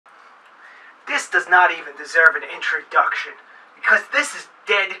This does not even deserve an introduction, because this is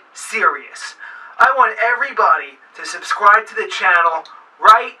dead serious. I want everybody to subscribe to the channel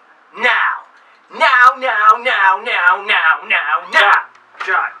right now. Now.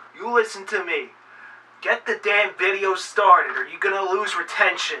 John, you listen to me. Get the damn video started or you're gonna lose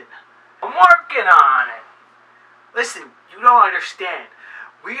retention. I'm working on it. Listen, you don't understand.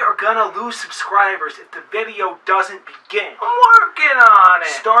 We are gonna lose subscribers if the video doesn't begin. I'm working on it.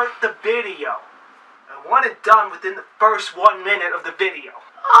 Start the video. I want it done within the first 1 minute of the video.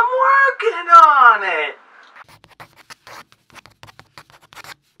 I'm working on it.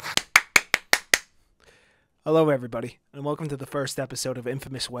 Hello everybody, and welcome to the first episode of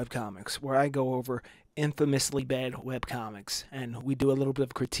Infamous Webcomics, where I go over infamously bad webcomics, and we do a little bit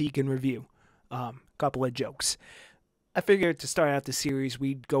of critique and review. Couple of jokes. I figured to start out the series,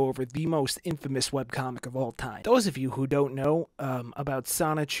 we'd go over the most infamous webcomic of all time. Those of you who don't know about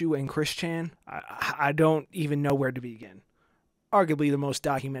Sonichu and Chris-chan, I don't even know where to begin. Arguably the most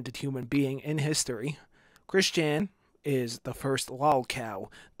documented human being in history, Chris-chan is the first lolcow,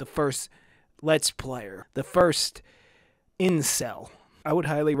 the first Let's Player, the first incel. I would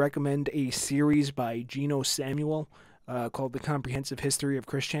highly recommend a series by Gino Samuel called The Comprehensive History of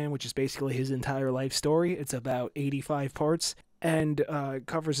Chris-chan, which is basically his entire life story. It's about 85 parts and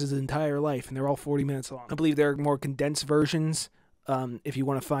covers his entire life, and they're all 40 minutes long. I believe there are more condensed versions if you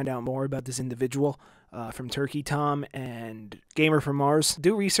want to find out more about this individual from Turkey Tom and Gamer from Mars.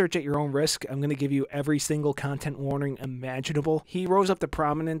 Do research at your own risk. I'm going to give you every single content warning imaginable. He rose up to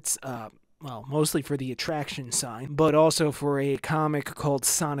prominence well, mostly for the attraction sign, but also for a comic called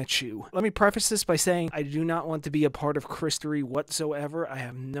Sonichu. Let me preface this by saying I do not want to be a part of Christery whatsoever. I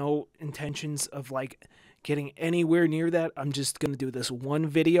have no intentions of, getting anywhere near that. I'm just going to do this one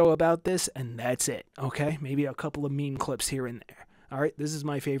video about this, and that's it, okay? Maybe a couple of meme clips here and there. Alright, this is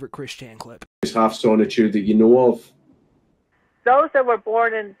my favorite Chris-chan clip. There's half Sonichu that you know of. Those that were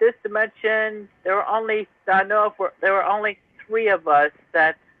born in this dimension, there were only 3 of us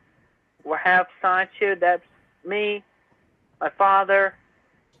that were half Sonichu. That's me, my father,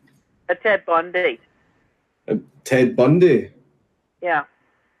 and Ted Bundy. Ted Bundy? Yeah.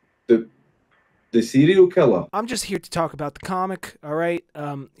 The serial killer? I'm just here to talk about the comic, alright?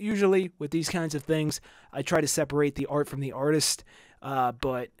 Usually, with these kinds of things, I try to separate the art from the artist,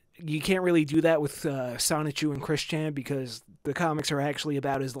 but you can't really do that with Sonichu and Chris-chan because the comics are actually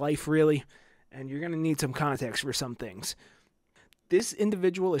about his life, really, and you're going to need some context for some things. This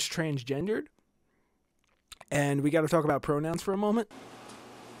individual is transgendered, and we got to talk about pronouns for a moment.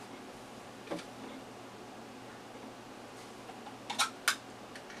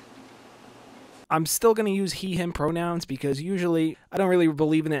 I'm still going to use he, him pronouns because usually I don't really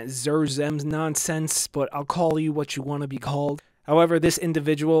believe in that zer-zems nonsense, but I'll call you what you want to be called. However, this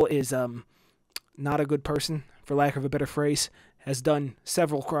individual is not a good person, for lack of a better phrase, has done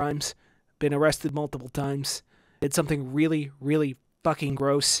several crimes, been arrested multiple times, did something really, really fucking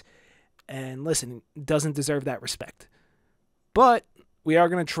gross, and listen, doesn't deserve that respect. But we are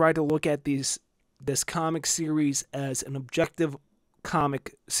going to try to look at this comic series as an objective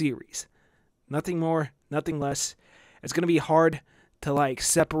comic series. Nothing more, nothing less. It's going to be hard to,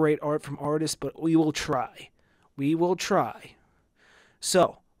 separate art from artist, but we will try. We will try.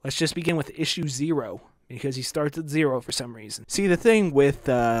 So, let's just begin with issue 0. Because he starts at 0 for some reason. See, the thing with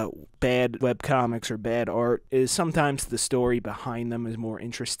bad webcomics or bad art is sometimes the story behind them is more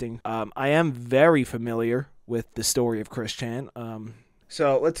interesting. I am very familiar with the story of Chris-chan.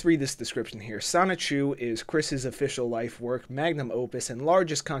 So let's read this description here. Sonichu is Chris's official life work, magnum opus, and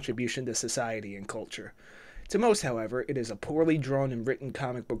largest contribution to society and culture. To most, however, it is a poorly drawn and written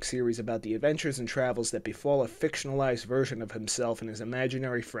comic book series about the adventures and travels that befall a fictionalized version of himself and his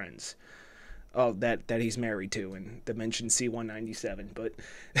imaginary friends. Oh, that he's married to in Dimension C-197, but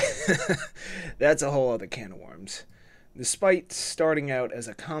that's a whole other can of worms. Despite starting out as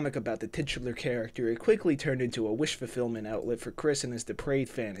a comic about the titular character, it quickly turned into a wish fulfillment outlet for Chris and his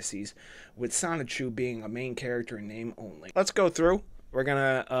depraved fantasies, with Sonichu being a main character in name only. Let's go through. I'm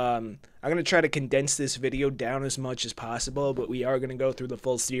gonna try to condense this video down as much as possible, but we are gonna go through the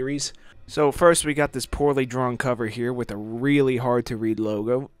full series. So first, we got this poorly drawn cover here with a really hard to read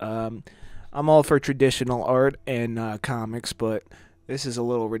logo. I'm all for traditional art and comics, but this is a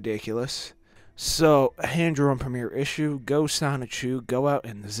little ridiculous. So, hand-drawn premiere issue, go Sonichu, go out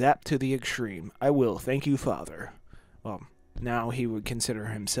and zap to the extreme. I will, thank you, father. Well, now he would consider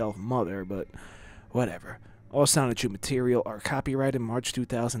himself mother, but whatever. All Sonichu material are copyrighted March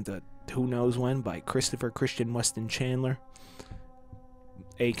 2000 to who knows when by Christopher Christian Weston Chandler,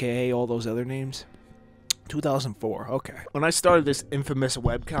 a.k.a. all those other names. 2004. Okay. When I started this infamous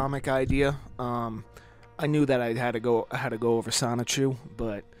webcomic idea, I knew that I had to go over Sonichu,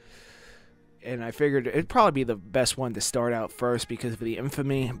 and I figured it'd probably be the best one to start out first because of the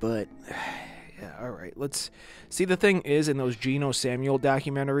infamy, but yeah, all right. Let's see. The thing is, in those Geno Samuel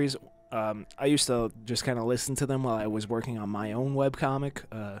documentaries, I used to just kind of listen to them while I was working on my own webcomic,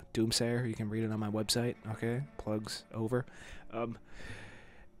 Doomsayer. You can read it on my website. Okay, plugs over.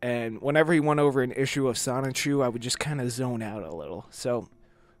 And whenever he went over an issue of Sonichu, I would just kind of zone out a little. So,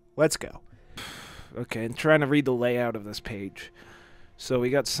 let's go. Okay, I'm trying to read the layout of this page. So we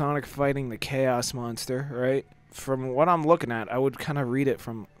got Sonic fighting the Chaos Monster, right? From what I'm looking at, I would kind of read it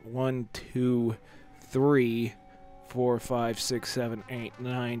from 1, 2, 3, 4, 5, 6, 7, 8,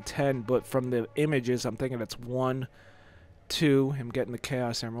 9, 10. But from the images, I'm thinking it's 1, 2, him getting the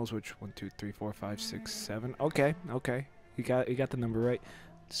Chaos Emeralds, which 1, 2, 3, 4, 5, 6, 7. Okay. You got the number right.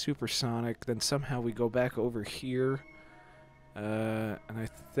 Supersonic. Then somehow we go back over here. And I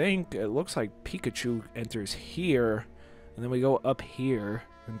think it looks like Pikachu enters here. And then we go up here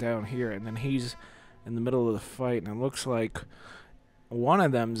and down here. And then he's in the middle of the fight. And it looks like one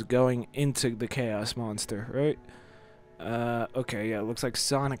of them's going into the Chaos Monster, right? Okay, yeah, it looks like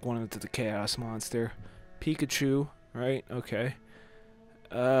Sonic went into the Chaos Monster. Pikachu, right? Okay.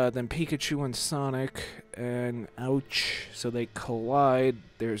 Then Pikachu and Sonic, and ouch, so they collide.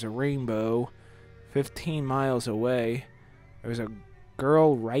 There's a rainbow 15 miles away. There's a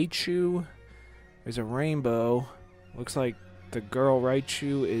girl Raichu. There's a rainbow. Looks like the girl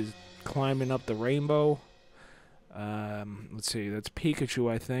Raichu is climbing up the rainbow. Let's see, that's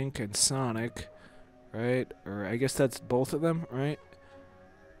Pikachu, I think, and Sonic, right? Or I guess that's both of them, right?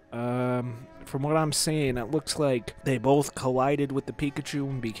 From what I'm seeing, it looks like they both collided with the Pikachu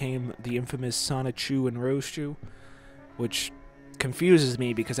and became the infamous Sonichu and Rosechu, which confuses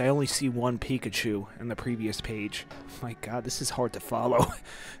me because I only see one Pikachu in the previous page. My god, this is hard to follow.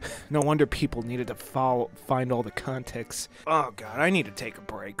 No wonder people needed to find all the context. Oh god, I need to take a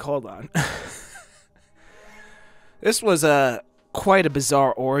break. Hold on. This was quite a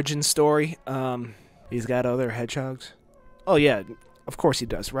bizarre origin story. He's got other hedgehogs. Oh yeah, of course he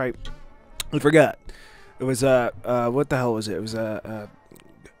does, right? I forgot. It was what the hell was it? It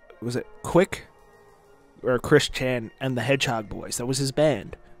was it Quick? Or Chris Chan and the Hedgehog Boys. That was his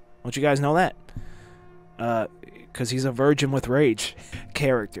band. Don't you guys know that? Because he's a virgin with rage.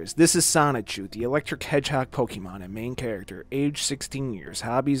 Characters. This is Sonichu, the electric hedgehog Pokemon and main character. Age 16 years.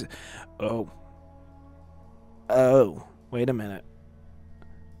 Hobbies. Oh, wait a minute.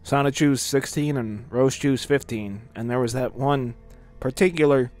 Sonichu's 16 and Rosechu's 15. And there was that one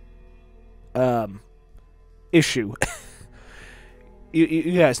particular issue.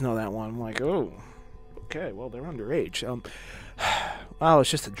 you guys know that one. I'm like, oh. Okay, well, they're underage. Well,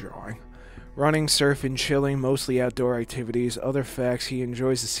 it's just a drawing. Running, surfing, chilling, mostly outdoor activities. Other facts, he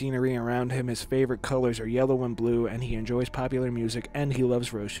enjoys the scenery around him. His favorite colors are yellow and blue, and he enjoys popular music, and he loves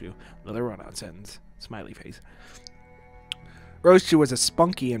Rosechu. Another run-on sentence. Smiley face. Rosechu was a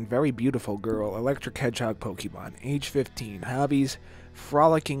spunky and very beautiful girl, electric hedgehog Pokemon. Age 15. Hobbies,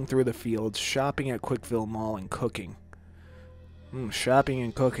 frolicking through the fields, shopping at Quickville Mall, and cooking. Shopping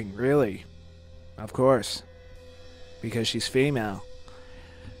and cooking, really? Of course. Because she's female.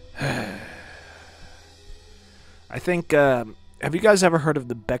 I think, have you guys ever heard of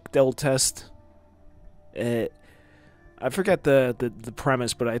the Bechdel test? I forget the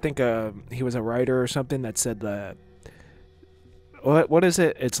premise, but I think he was a writer or something that said that... What is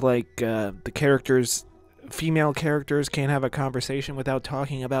it? It's like the characters, female characters can't have a conversation without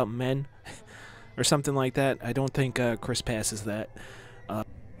talking about men. Or something like that. I don't think Chris passes that.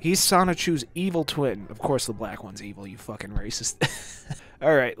 He's Sonichu's evil twin. Of course the black one's evil, you fucking racist.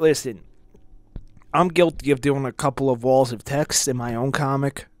 Alright, listen. I'm guilty of doing a couple of walls of text in my own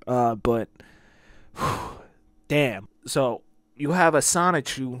comic, but... damn. So, you have a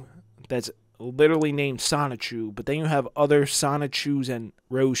Sonichu that's literally named Sonichu, but then you have other Sonichus and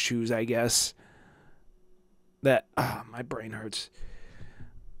Rosechus, I guess. That... my brain hurts.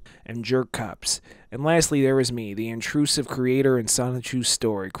 And jerk cops. And lastly, there is me, the intrusive creator in Sonichu's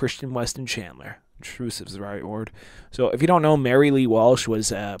story, Christian Weston Chandler. Intrusive is the right word. So, if you don't know, Mary Lee Walsh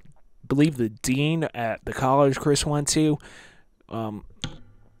was, I believe, the dean at the college Chris went to.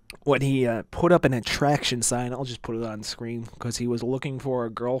 When he put up an attraction sign, I'll just put it on screen, because he was looking for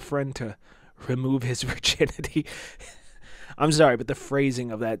a girlfriend to remove his virginity. I'm sorry, but the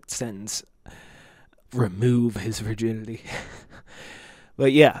phrasing of that sentence, remove his virginity.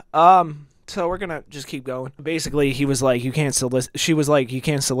 But yeah, so we're gonna just keep going. Basically, he was like, you can't solicit. She was like, you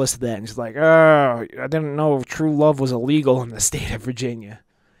can't solicit that. And she's like, oh, I didn't know true love was illegal in the state of Virginia.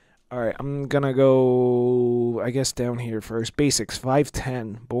 Alright, I'm gonna go, I guess, down here first. Basics,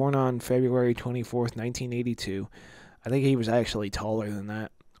 5'10", born on February 24th, 1982. I think he was actually taller than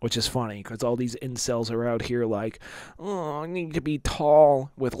that, which is funny, because all these incels are out here like, oh, I need to be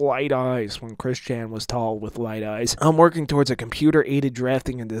tall with light eyes, when Chris Chan was tall with light eyes. I'm working towards a computer-aided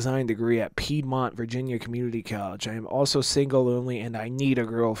drafting and design degree at Piedmont, Virginia Community College. I am also single only, and I need a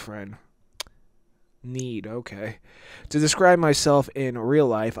girlfriend. Need, okay. To describe myself in real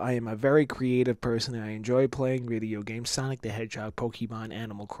life, I am a very creative person and I enjoy playing video games, Sonic the Hedgehog, Pokemon,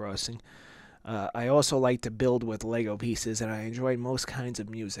 Animal Crossing. I also like to build with Lego pieces and I enjoy most kinds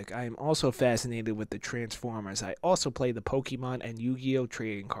of music. I am also fascinated with the Transformers. I also play the Pokemon and Yu-Gi-Oh!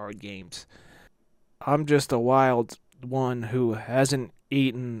 Trading card games. I'm just a wild one who hasn't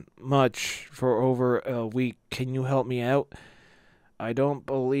eaten much for over a week. Can you help me out? I don't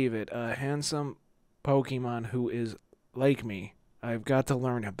believe it. A handsome Pokemon who is like me. I've got to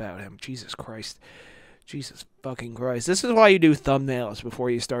learn about him. Jesus Christ. Jesus fucking Christ. This is why you do thumbnails before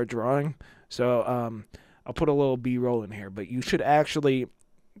you start drawing. So, I'll put a little B-roll in here, but you should actually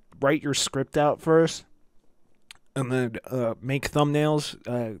write your script out first and then make thumbnails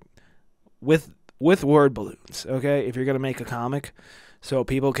with word balloons, okay? If you're going to make a comic so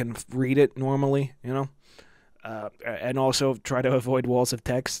people can read it normally, you know? And also try to avoid walls of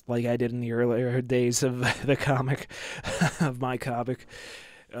text like I did in the earlier days of the comic, of my comic.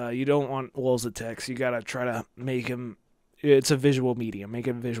 You don't want walls of text. You gotta try to make them... It's a visual medium. Make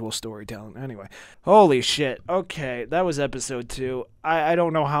it visual storytelling. Anyway. Holy shit. Okay, that was episode 2. I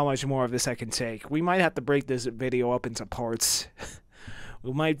don't know how much more of this I can take. We might have to break this video up into parts.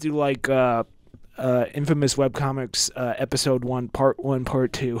 We might do like... Infamous Webcomics episode 1, part 1,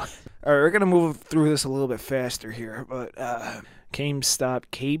 part 2. Alright, we're gonna move through this a little bit faster here, but GameStop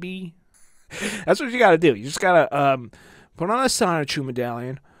KB? That's what you gotta do. You just gotta put on a Sonichu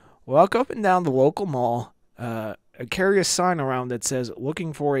medallion, walk up and down the local mall, carry a sign around that says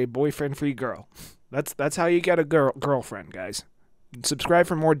looking for a boyfriend-free girl. That's how you get a girlfriend, guys. Subscribe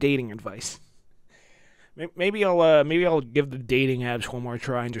for more dating advice. Maybe I'll give the dating apps one more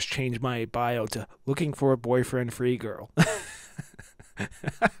try and just change my bio to looking for a boyfriend-free girl.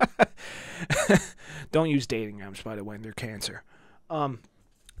 Don't use dating apps, by the way, they're cancer.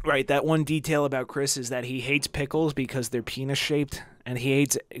 Right, that one detail about Chris is that he hates pickles because they're penis-shaped, and he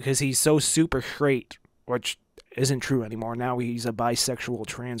hates it because he's so super straight, which isn't true anymore. Now he's a bisexual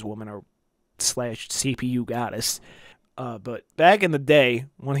trans woman or / CPU goddess. But back in the day,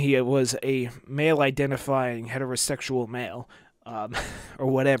 when he was a male-identifying heterosexual male, or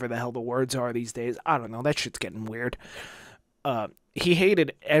whatever the hell the words are these days, I don't know, that shit's getting weird, he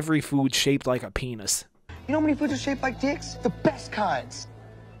hated every food shaped like a penis. You know how many foods are shaped like dicks? The best kinds.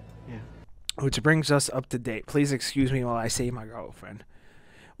 Yeah. Which brings us up to date. Please excuse me while I say my girlfriend.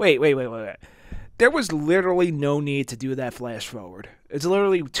 Wait. There was literally no need to do that flash forward. It's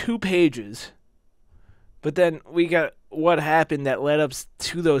literally 2 pages. But then we got what happened that led up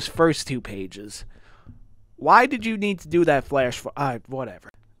to those first 2 pages. Why did you need to do that flash forward?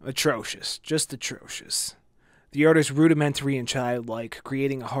 Whatever. Atrocious. Just atrocious. The art is rudimentary and childlike,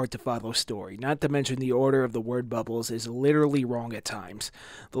 creating a hard-to-follow story. Not to mention the order of the word bubbles is literally wrong at times.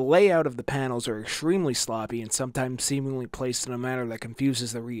 The layout of the panels are extremely sloppy and sometimes seemingly placed in a manner that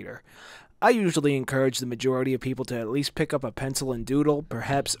confuses the reader. I usually encourage the majority of people to at least pick up a pencil and doodle,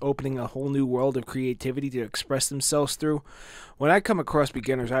 perhaps opening a whole new world of creativity to express themselves through. When I come across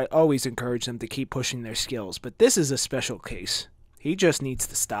beginners, I always encourage them to keep pushing their skills, but this is a special case. He just needs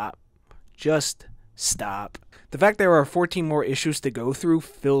to stop. Just stop. The fact there are 14 more issues to go through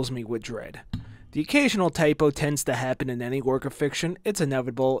fills me with dread. The occasional typo tends to happen in any work of fiction. It's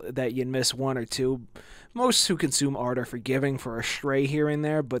inevitable that you'd miss 1 or 2. Most who consume art are forgiving for a stray here and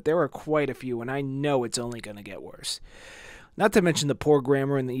there, but there are quite a few, and I know it's only going to get worse. Not to mention the poor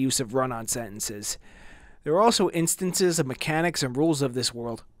grammar and the use of run-on sentences. There are also instances of mechanics and rules of this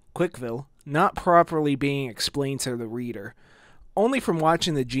world, Quickville, not properly being explained to the reader. Only from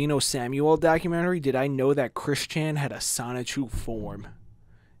watching the Geno Samuel documentary did I know that Chris Chan had a Sonichu form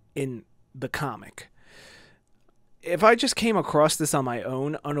in the comic. If I just came across this on my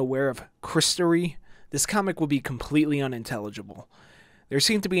own, unaware of Christery, this comic would be completely unintelligible. There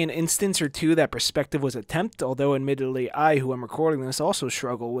seemed to be an instance or two that perspective was attempted, although admittedly I, who am recording this, also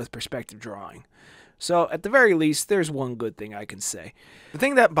struggle with perspective drawing. So, at the very least, there's one good thing I can say. The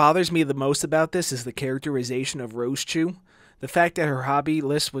thing that bothers me the most about this is the characterization of Rose Chu. The fact that her hobby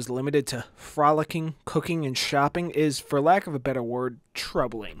list was limited to frolicking, cooking, and shopping is, for lack of a better word,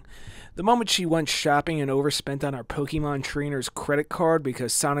 troubling. The moment she went shopping and overspent on our Pokemon trainer's credit card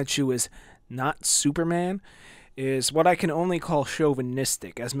because Sonichu is not Superman, is what I can only call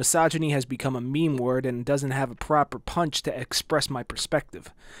chauvinistic, as misogyny has become a meme word and doesn't have a proper punch to express my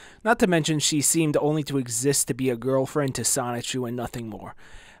perspective. Not to mention she seemed only to exist to be a girlfriend to Sonichu and nothing more.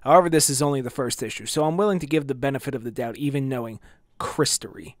 However, this is only the first issue, so I'm willing to give the benefit of the doubt even knowing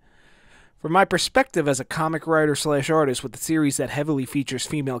Christery. From my perspective as a comic writer / artist with a series that heavily features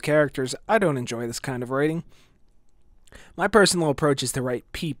female characters, I don't enjoy this kind of writing. My personal approach is to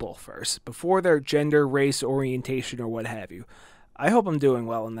write people first, before their gender, race, orientation, or what have you. I hope I'm doing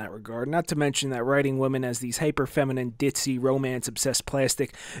well in that regard, not to mention that writing women as these hyper-feminine, ditzy, romance-obsessed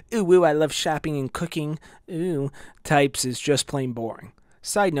plastic, ooh, I love shopping and cooking, ooh, types is just plain boring.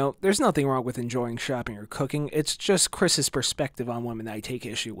 Side note, there's nothing wrong with enjoying shopping or cooking, it's just Chris's perspective on women I take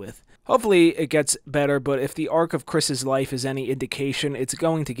issue with. Hopefully it gets better, but if the arc of Chris's life is any indication, it's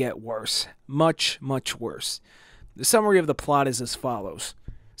going to get worse. Much, much worse. The summary of the plot is as follows.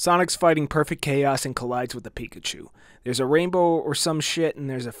 Sonic's fighting perfect chaos and collides with a Pikachu. There's a rainbow or some shit and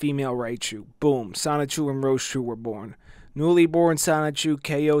there's a female Raichu. Boom, Sonichu and Rosechu were born. Newly born Sonichu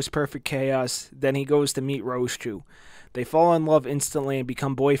KOs perfect chaos, then he goes to meet Rosechu. They fall in love instantly and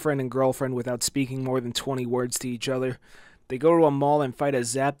become boyfriend and girlfriend without speaking more than 20 words to each other. They go to a mall and fight a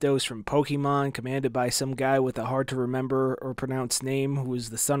Zapdos from Pokemon, commanded by some guy with a hard-to-remember or pronounce name who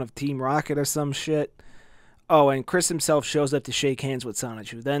is the son of Team Rocket or some shit. Oh, and Chris himself shows up to shake hands with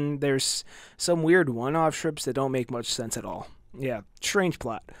Sonichu. Then there's some weird one-off strips that don't make much sense at all. Yeah, strange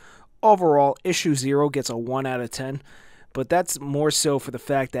plot. Overall, issue 0 gets a 1 out of 10, but that's more so for the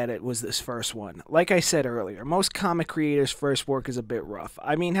fact that it was this first one. Like I said earlier, most comic creators' first work is a bit rough.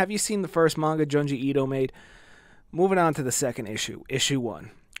 I mean, have you seen the first manga Junji Ito made? Moving on to the second issue, issue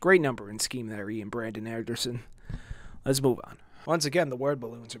 1. Great number and scheme there, Ian Brandon Anderson. Let's move on. Once again, the word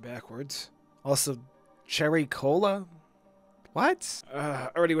balloons are backwards. Also, Cherry Cola? What?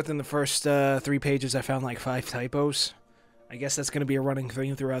 Already within the first 3 pages, I found like 5 typos. I guess that's going to be a running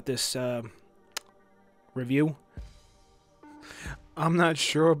thing throughout this review. I'm not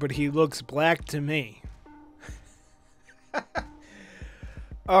sure, but he looks black to me.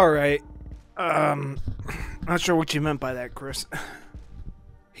 Alright. Not sure what you meant by that, Chris.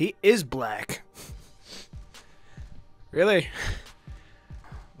 He is black. Really?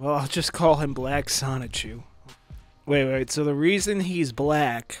 Well, I'll just call him Black Sonichu. Wait, so the reason he's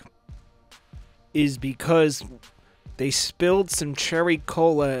black is because they spilled some cherry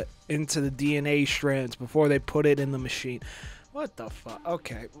cola into the DNA strands before they put it in the machine. What the fuck?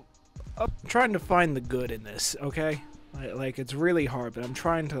 Okay. I'm trying to find the good in this, okay? Like, it's really hard, but I'm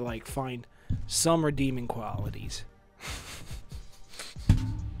trying to, like, find some redeeming qualities.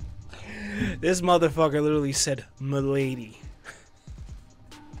 This motherfucker literally said, "Milady."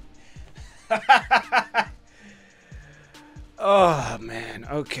 Oh, man.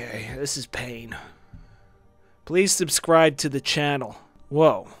 Okay, this is pain. Please subscribe to the channel.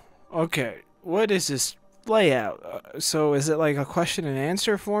 Whoa. Okay, what is this layout? So is it like a question and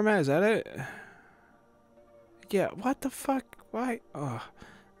answer format? Is that it? Yeah, what the fuck? Why? Oh,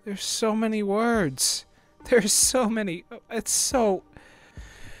 there's so many words. There's so many. It's so...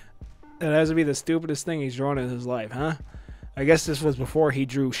 It has to be the stupidest thing he's drawn in his life, huh? I guess this was before he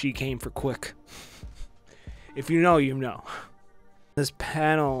drew She Came for Quick. If you know, you know. This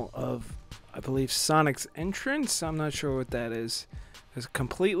panel of, I believe, Sonic's entrance, I'm not sure what that is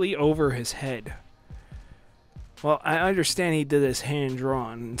completely over his head. Well, I understand he did this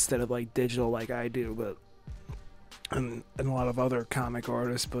hand-drawn instead of, like, digital like I do, but... And a lot of other comic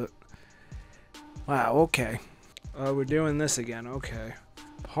artists, but... Wow, okay. We're doing this again, okay.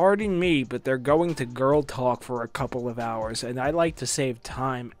 Pardon me, but they're going to Girl Talk for a couple of hours, and I like to save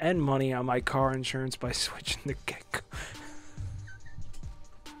time and money on my car insurance by switching to Gecko.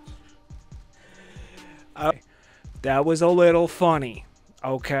 That was a little funny,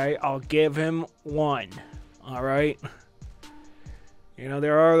 okay? I'll give him 1, alright? You know,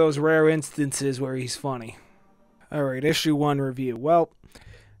 there are those rare instances where he's funny. Alright, issue 1 review. Well,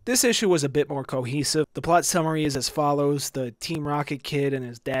 this issue was a bit more cohesive. The plot summary is as follows. The Team Rocket Kid and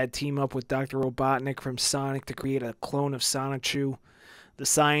his dad team up with Dr. Robotnik from Sonic to create a clone of Sonichu. The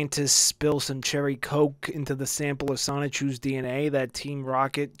scientists spill some cherry coke into the sample of Sonichu's DNA that Team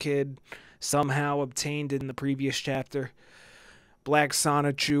Rocket Kid somehow obtained in the previous chapter. Black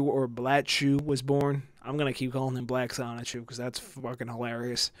Sonichu, or Blatchu, was born. I'm going to keep calling him Black Sonichu because that's fucking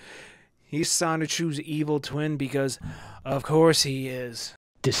hilarious. He's Sonichu's evil twin because, of course he is.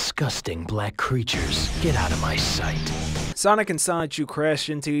 Disgusting black creatures, get out of my sight. Sonic and Sonichu crash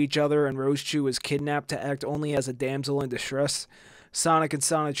into each other and Rosechu is kidnapped to act only as a damsel in distress. Sonic and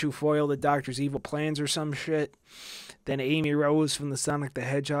Sonichu foil the Doctor's evil plans or some shit. Then Amy Rose from the Sonic the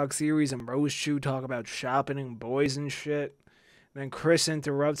Hedgehog series and Rose Chew talk about shopping and boys and shit. Then Chris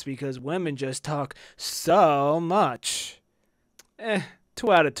interrupts because women just talk so much.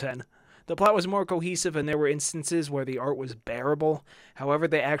 2 out of 10. The plot was more cohesive and there were instances where the art was bearable. However,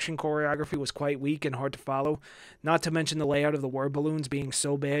 the action choreography was quite weak and hard to follow. Not to mention the layout of the word balloons being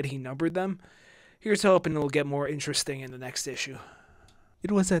so bad he numbered them. Here's hoping it'll get more interesting in the next issue.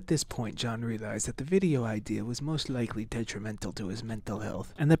 It was at this point John realized that the video idea was most likely detrimental to his mental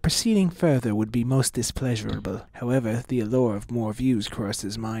health, and that proceeding further would be most displeasurable. However, the allure of more views crossed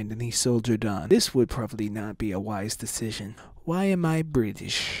his mind, and he soldiered on. This would probably not be a wise decision. Why am I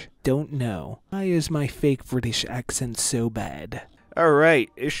British? Don't know. Why is my fake British accent so bad? Alright,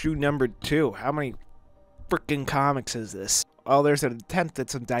 issue number 2. How many frickin' comics is this? Oh, there's an attempt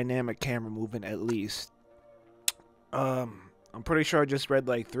at some dynamic camera movement at least. I'm pretty sure I just read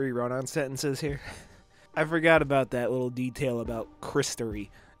like 3 run-on sentences here. I forgot about that little detail about Christery.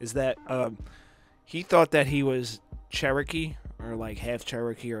 Is that, he thought that he was Cherokee, or like half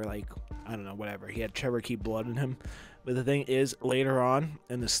Cherokee, or like, I don't know, whatever. He had Cherokee blood in him. But the thing is, later on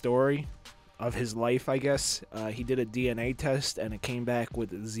in the story of his life, I guess, he did a DNA test and it came back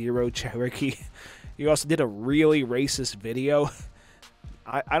with 0 Cherokee. He also did a really racist video.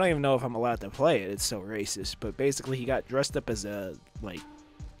 I don't even know if I'm allowed to play it. It's so racist. But basically, he got dressed up as a, like,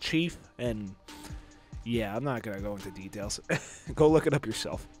 chief. And, yeah, I'm not going to go into details. Go look it up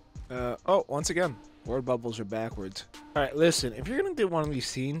yourself. Oh, once again, word bubbles are backwards. Alright, listen. If you're going to do one of these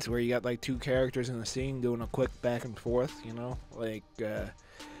scenes where you got, like, 2 characters in the scene doing a quick back and forth, you know? Like,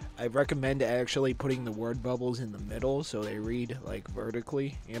 I recommend actually putting the word bubbles in the middle so they read, like,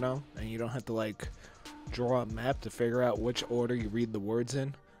 vertically, you know? And you don't have to, like, draw a map to figure out which order you read the words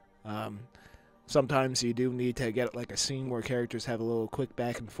in. Sometimes you do need to get like a scene where characters have a little quick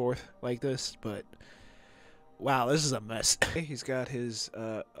back and forth like this, but wow, this is a mess. He's got his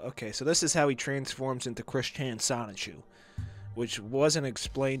okay, so this is how he transforms into Christian Sonichu, which wasn't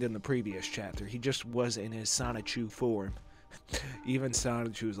explained in the previous chapter. He just was in his Sonichu form. Even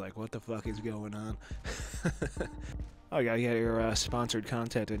Sonichu's like, what the fuck is going on? Oh, you gotta get your sponsored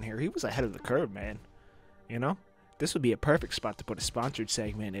content in here. He was ahead of the curve, man. You know, this would be a perfect spot to put a sponsored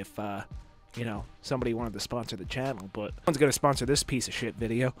segment if, you know, somebody wanted to sponsor the channel, but no one's going to sponsor this piece of shit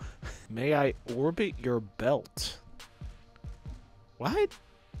video. May I orbit your belt? What?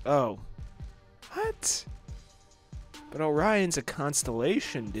 Oh. What? But Orion's a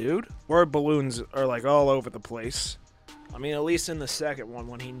constellation, dude. Word balloons are, like, all over the place. I mean, at least in the second one,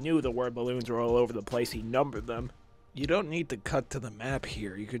 when he knew the word balloons were all over the place, he numbered them. You don't need to cut to the map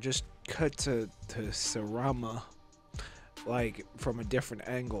here. You could just cut to Sarama, like, from a different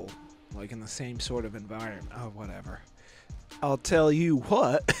angle, like in the same sort of environment. Oh, whatever. I'll tell you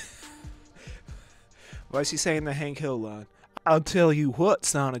what. Why is he saying the Hank Hill line? I'll tell you what,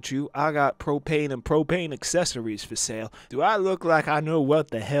 Sonichu, I got propane and propane accessories for sale. Do I look like I know what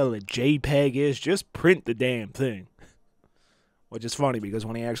the hell a JPEG is? Just print the damn thing. Which is funny, because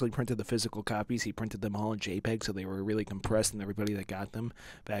when he actually printed the physical copies, he printed them all in JPEG, so they were really compressed, and everybody that got them,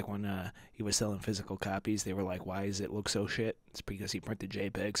 back when he was selling physical copies, they were like, why does it look so shit? It's because he printed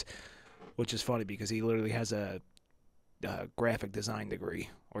JPEGs. Which is funny, because he literally has a graphic design degree,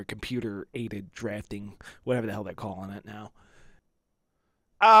 or computer-aided drafting, whatever the hell they're calling it now.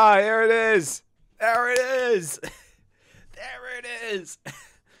 Ah, there it is! There it is! There it is!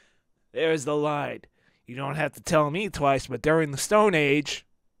 There's the line. You don't have to tell me twice, but during the Stone Age...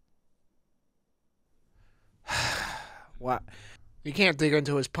 What? You can't dig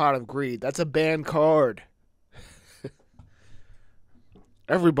into his pot of greed. That's a banned card.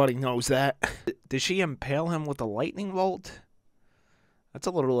 Everybody knows that. Did she impale him with a lightning bolt? That's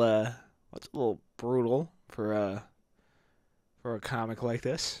a little brutal for a comic like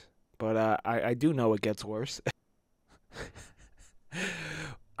this. But I do know it gets worse.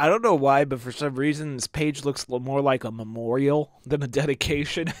 I don't know why, but for some reason this page looks more like a memorial than a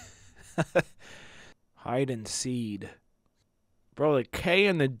dedication. Hide and seed. Bro, the K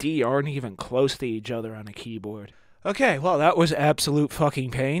and the D aren't even close to each other on a keyboard. Okay, well, that was absolute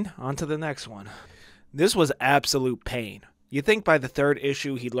fucking pain. On to the next one. This was absolute pain. You'd think by the 3rd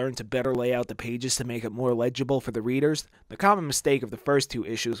issue he'd learned to better lay out the pages to make it more legible for the readers. The common mistake of the first 2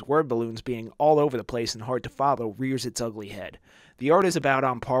 issues, word balloons being all over the place and hard to follow, rears its ugly head. The art is about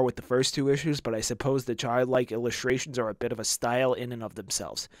on par with the first 2 issues, but I suppose the childlike illustrations are a bit of a style in and of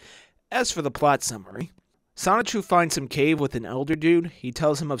themselves. As for the plot summary, Sonichu finds some cave with an elder dude. He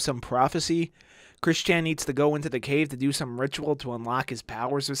tells him of some prophecy. Chris Chan needs to go into the cave to do some ritual to unlock his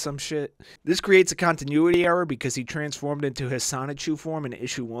powers or some shit. This creates a continuity error because he transformed into his Sonichu form in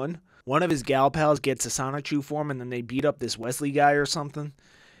issue 1. One of his gal pals gets a Sonichu form and then they beat up this Wesley guy or something.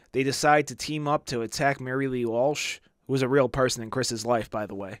 They decide to team up to attack Mary Lee Walsh, who was a real person in Chris's life, by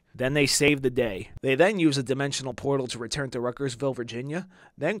the way. Then they save the day. They then use a dimensional portal to return to Ruckersville, Virginia.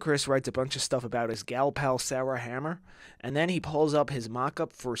 Then Chris writes a bunch of stuff about his gal pal Sarah Hammer. And then he pulls up his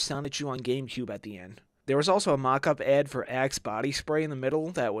mock-up for Sonichu on GameCube at the end. There was also a mock-up ad for Axe body spray in the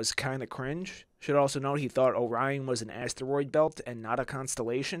middle that was kind of cringe. Should also note he thought Orion was an asteroid belt and not a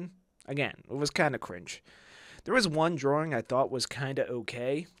constellation. Again, it was kind of cringe. There was one drawing I thought was kind of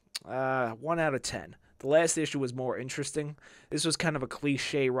okay. 1 out of 10. The last issue was more interesting. This was kind of a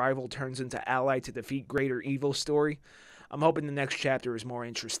cliche rival turns into ally to defeat greater evil story. I'm hoping the next chapter is more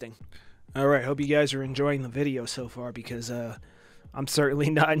interesting. Alright, hope you guys are enjoying the video so far because I'm certainly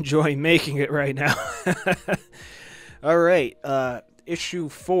not enjoying making it right now. Alright, issue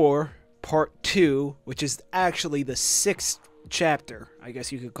 4, part 2, which is actually the 6th chapter, I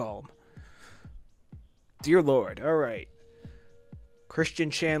guess you could call him. Dear Lord, alright.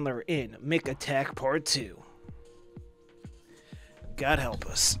 Christian Chandler in Mick Attack Part 2. God help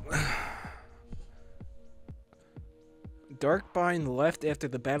us. Darkbind left after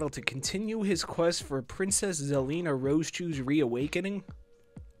the battle to continue his quest for Princess Zelena Rosechu's reawakening.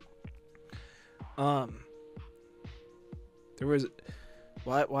 There was...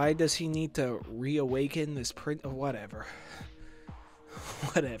 Why does he need to reawaken this prince? Whatever.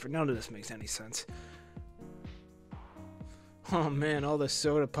 Whatever. None of this makes any sense. Oh man, all the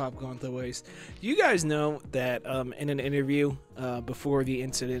soda pop going to waste. You guys know that in an interview before the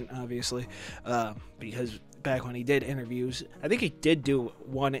incident, obviously, because back when he did interviews, I think he did do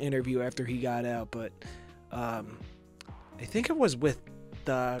one interview after he got out, but I think it was with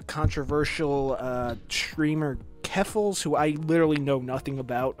the controversial streamer Keffels, who I literally know nothing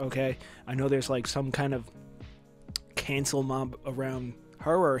about, okay? I know there's like some kind of cancel mob around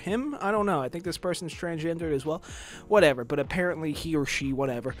her or him, I don't know. I think this person's transgendered as well. Whatever, but apparently he or she,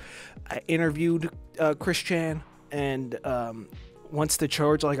 whatever, interviewed Chris Chan and wants to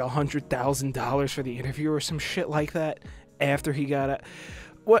charge like $100,000 for the interview or some shit like that after he got out.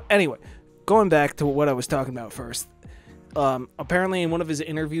 What? Anyway, going back to what I was talking about first. Apparently in one of his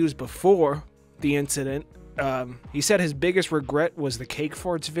interviews before the incident, he said his biggest regret was the cake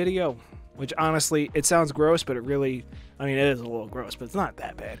farts video. Which, honestly, it sounds gross, but it really... I mean, it is a little gross, but it's not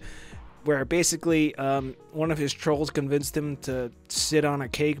that bad. Where, basically, one of his trolls convinced him to sit on a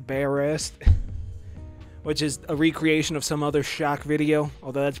cake bare-assed. Which is a recreation of some other shock video.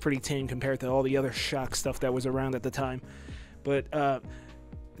 Although that's pretty tame compared to all the other shock stuff that was around at the time. But,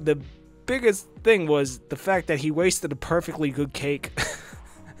 the biggest thing was the fact that he wasted a perfectly good cake.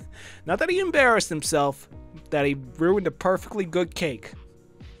 Not that he embarrassed himself, that he ruined a perfectly good cake.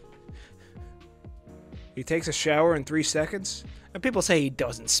 He takes a shower in 3 seconds? And people say he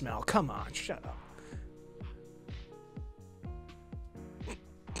doesn't smell. Come on, shut up.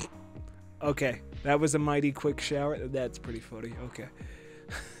 Okay, that was a mighty quick shower. That's pretty funny. Okay.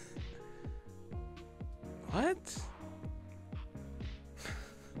 What?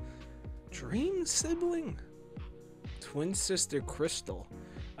 Dream sibling? Twin sister Crystal.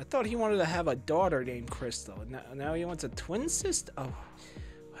 I thought he wanted to have a daughter named Crystal. Now he wants a twin sister? Oh,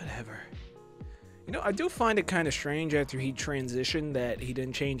 whatever. You know, I do find it kind of strange after he transitioned that he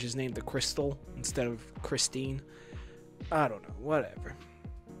didn't change his name to Crystal instead of Christine. I don't know, whatever.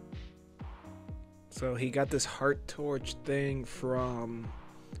 So he got this heart torch thing from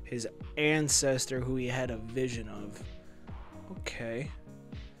his ancestor who he had a vision of. Okay.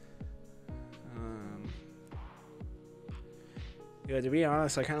 Yeah, to be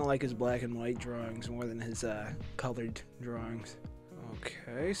honest, I kind of like his black and white drawings more than his colored drawings.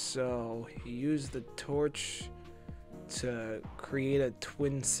 Okay, so he used the torch to create a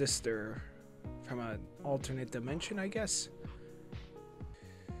twin sister from an alternate dimension, I guess.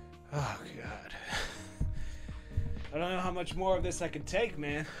 Oh, God. I don't know how much more of this I could take,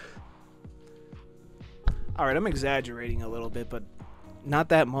 man. Alright, I'm exaggerating a little bit, but not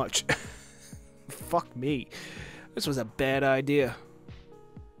that much. Fuck me. This was a bad idea.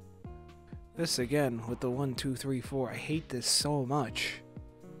 This again with the 1, 2, 3, 4. I hate this so much.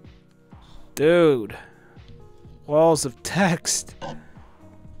 Dude. Walls of text.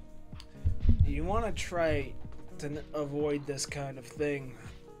 You want to try to avoid this kind of thing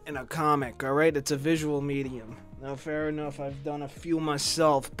in a comic, alright? It's a visual medium. Now, fair enough, I've done a few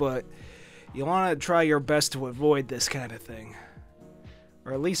myself, but you want to try your best to avoid this kind of thing.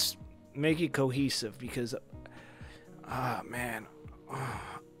 Or at least make it cohesive, because... ah, man.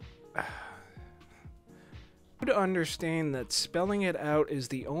 To understand that spelling it out is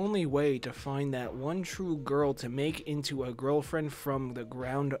the only way to find that one true girl to make into a girlfriend from the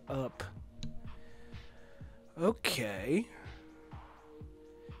ground up. Okay.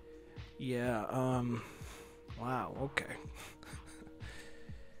 Yeah, wow, okay.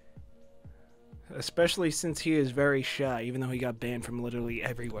 Especially since he is very shy, even though he got banned from literally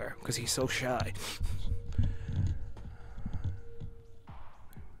everywhere, because he's so shy.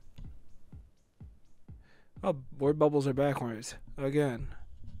 Oh, word bubbles are backwards. Again.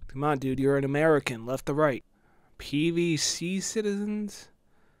 Come on, dude, you're an American, left to right. PVC citizens?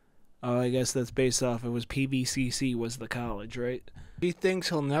 Oh, I guess that's based off, it was PVCC was the college, right? He thinks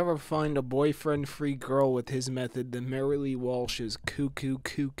he'll never find a boyfriend-free girl with his method, the Merrily Walsh's cuckoo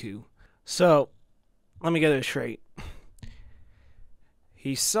cuckoo. So, let me get it straight.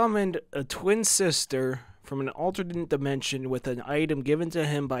 He summoned a twin sister from an alternate dimension with an item given to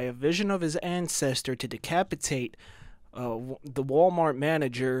him by a vision of his ancestor to decapitate the Walmart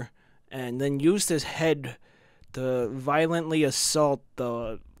manager, and then used his head to violently assault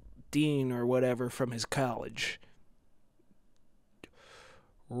the dean or whatever from his college.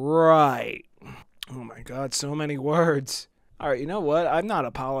 Right. Oh my god, so many words. Alright, you know what? I'm not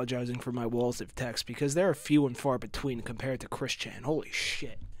apologizing for my walls of text because they're few and far between compared to Christian. Holy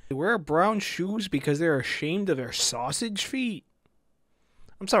shit. They wear brown shoes because they're ashamed of their sausage feet?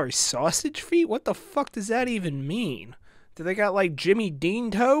 I'm sorry, sausage feet? What the fuck does that even mean? Do they got like Jimmy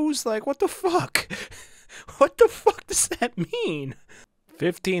Dean toes? Like, what the fuck? What the fuck does that mean?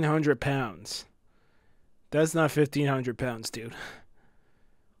 1,500 pounds. That's not 1,500 pounds, dude.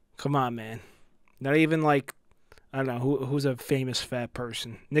 Come on, man. Not even like, I don't know, who's a famous fat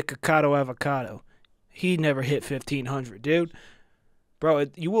person? Nikocado Avocado. He never hit 1,500, dude. Bro,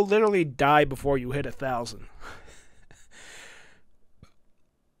 you will literally die before you hit 1,000.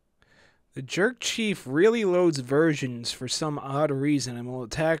 The Jerk Chief really loads versions for some odd reason and will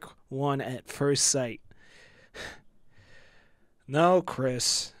attack one at first sight. No,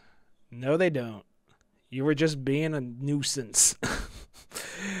 Chris. No, they don't. You were just being a nuisance.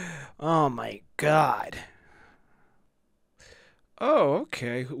 Oh my god. Oh,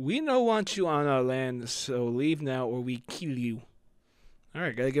 okay. We no want you on our land, so leave now or we kill you.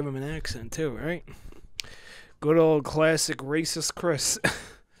 Alright, gotta give him an accent too, right? Good old classic racist Chris.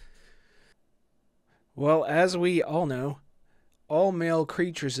 Well, as we all know, all male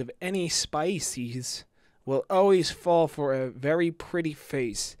creatures of any species will always fall for a very pretty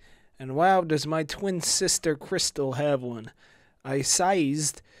face. And wow, does my twin sister Crystal have one. I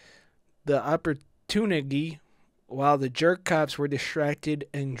seized the opportunity while the jerk cops were distracted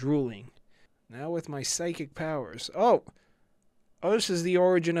and drooling. Now with my psychic powers. Oh, this is the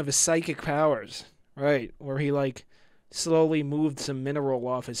origin of his psychic powers. Right, where he like slowly moved some mineral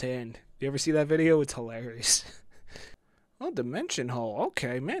off his hand. You ever see that video? It's hilarious. Oh, Dimension Hole.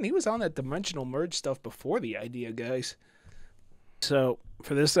 Okay, man, he was on that dimensional merge stuff before the idea, guys. So,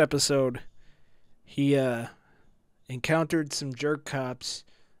 for this episode, he encountered some jerk cops,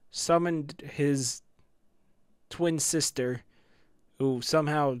 summoned his twin sister, who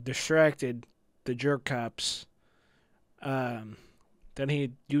somehow distracted the jerk cops. Then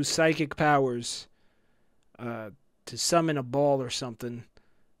he used psychic powers to summon a ball or something.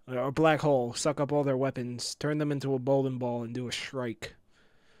 Or a black hole, suck up all their weapons, turn them into a bowling ball, and do a strike.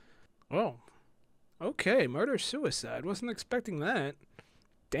 Oh. Okay, murder-suicide. Wasn't expecting that.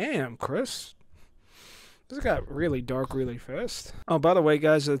 Damn, Chris. This got really dark really fast. Oh, by the way,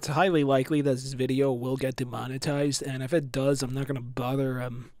 guys, it's highly likely that this video will get demonetized, and if it does, I'm not going to bother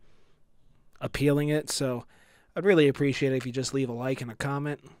appealing it, so I'd really appreciate it if you just leave a like and a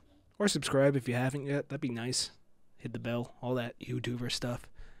comment, or subscribe if you haven't yet. That'd be nice. Hit the bell, all that YouTuber stuff.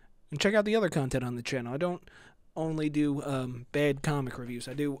 And check out the other content on the channel. I don't only do bad comic reviews.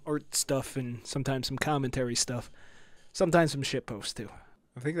 I do art stuff and sometimes some commentary stuff. Sometimes some shitposts too.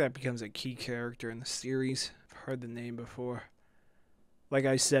 I think that becomes a key character in the series. I've heard the name before. Like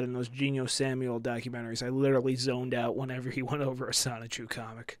I said in those Geno Samuel documentaries, I literally zoned out whenever he went over a Sonichu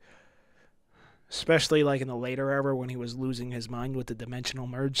comic. Especially like in the later era when he was losing his mind with the dimensional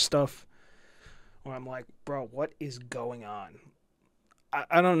merge stuff. Where I'm like, bro, what is going on?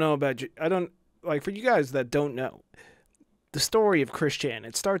 I don't know about you. I don't, like, for you guys that don't know, the story of Christian,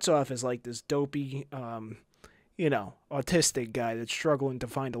 it starts off as like this dopey, you know, autistic guy that's struggling to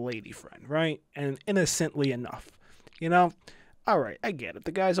find a lady friend, right? And innocently enough, you know? Alright, I get it.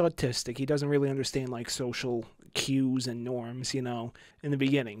 The guy's autistic. He doesn't really understand, like, social cues and norms, you know, in the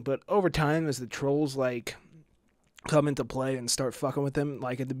beginning. But over time, as the trolls, like, come into play and start fucking with him.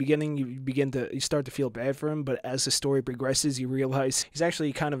 Like at the beginning, you start to feel bad for him, but as the story progresses, you realize he's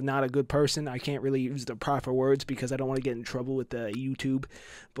actually kind of not a good person. I can't really use the proper words because I don't want to get in trouble with YouTube,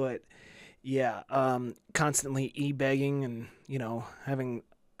 but yeah, constantly e-begging and, you know, having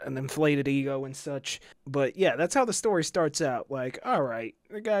an inflated ego and such. But yeah, that's how the story starts out. Like, alright,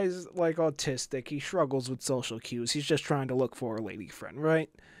 the guy's like autistic, he struggles with social cues, he's just trying to look for a lady friend, right?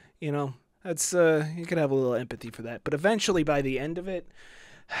 You know, that's, you could have a little empathy for that. But eventually, by the end of it,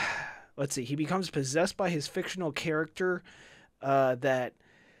 let's see, he becomes possessed by his fictional character, that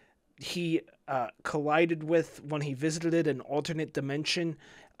he, collided with when he visited an alternate dimension,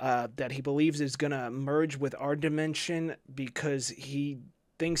 that he believes is gonna merge with our dimension because he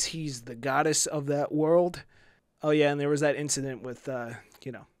thinks he's the goddess of that world. Oh yeah, and there was that incident with,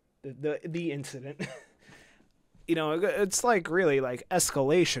 you know, the incident. You know, it's like really like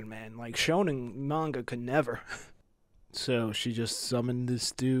escalation, man. Like shonen manga could never. So she just summoned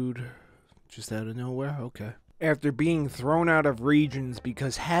this dude just out of nowhere? Okay. After being thrown out of regions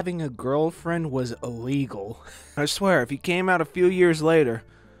because having a girlfriend was illegal. I swear, if he came out a few years later,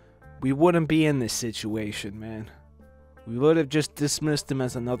 we wouldn't be in this situation, man. We would have just dismissed him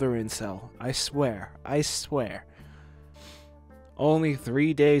as another incel. I swear. I swear. Only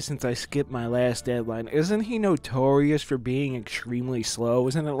 3 days since I skipped my last deadline. Isn't he notorious for being extremely slow?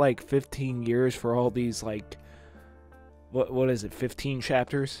 Isn't it like 15 years for all these, like... What is it, 15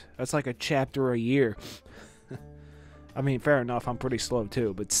 chapters? That's like a chapter a year. I mean, fair enough, I'm pretty slow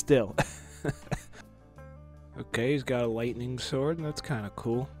too, but still. Okay, he's got a lightning sword, and that's kind of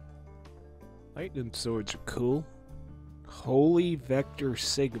cool. Lightning swords are cool. Holy Vector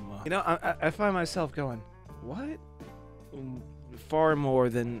Sigma. You know, I find myself going, what? Far more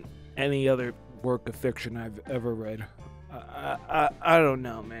than any other work of fiction I've ever read. I don't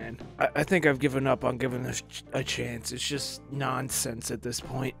know, man. I think I've given up on giving this a chance. It's just nonsense at this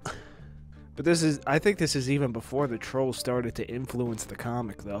point. But I think this is even before the trolls started to influence the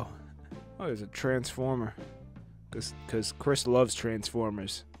comic, though. Oh, there's a Transformer. Because Chris loves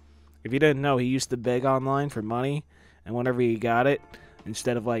Transformers. If you didn't know, he used to beg online for money, and whenever he got it,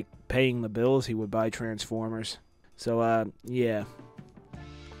 instead of, like, paying the bills, he would buy Transformers. So, yeah.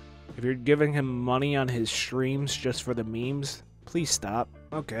 If you're giving him money on his streams just for the memes, please stop.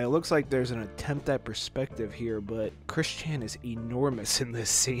 Okay, it looks like there's an attempt at perspective here, but Chris Chan is enormous in this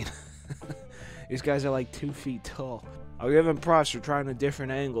scene. These guys are like 2 feet tall. I'll give him props for trying a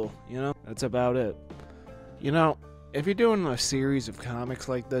different angle, you know? That's about it. You know, if you're doing a series of comics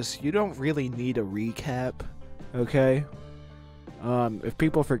like this, you don't really need a recap, okay? If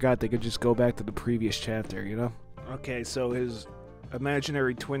people forgot, they could just go back to the previous chapter, you know? Okay, so his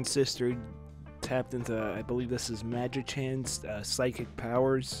imaginary twin sister tapped into, I believe this is Magichan's psychic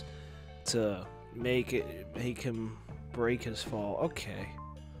powers to make him break his fall. Okay.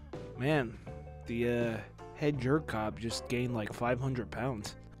 Man, the head jerk cop just gained like 500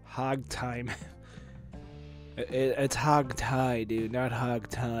 pounds. Hog time. It's hog tie, dude, not hog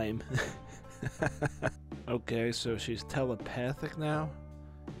time. Okay, so she's telepathic now,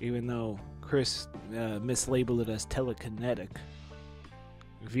 even though Chris mislabeled it as telekinetic.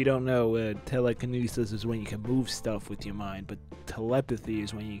 If you don't know, telekinesis is when you can move stuff with your mind, but telepathy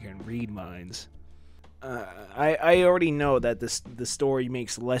is when you can read minds. I already know that the story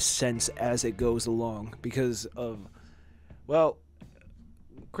makes less sense as it goes along because of, well,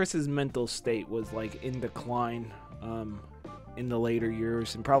 Chris's mental state was like in decline in the later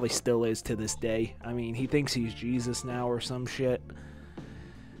years, and probably still is to this day. I mean, he thinks he's Jesus now or some shit.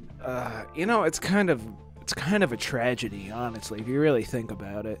 You know, it's kind of a tragedy, honestly, if you really think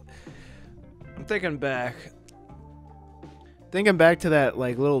about it. I'm thinking back to that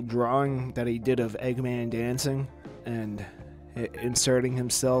like little drawing that he did of Eggman dancing and inserting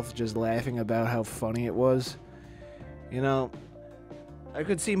himself, just laughing about how funny it was. You know, I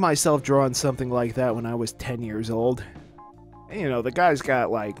could see myself drawing something like that when I was 10 years old. And, you know, the guy's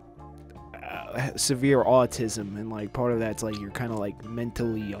got like severe autism, and like part of that's like you're kind of like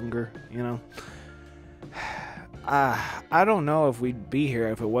mentally younger, you know. I don't know if we'd be here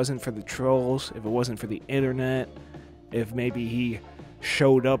if it wasn't for the trolls, if it wasn't for the internet, if maybe he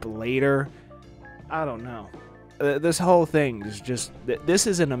showed up later. I don't know. This whole thing is just, this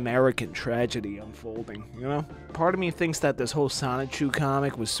is an American tragedy unfolding, you know? Part of me thinks that this whole Sonichu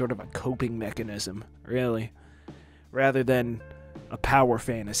comic was sort of a coping mechanism, really, rather than a power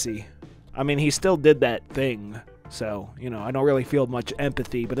fantasy. I mean, he still did that thing, so, you know, I don't really feel much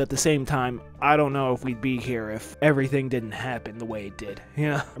empathy, but at the same time, I don't know if we'd be here if everything didn't happen the way it did, you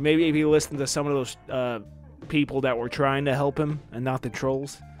know? Or maybe if he listened to some of those people that were trying to help him and not the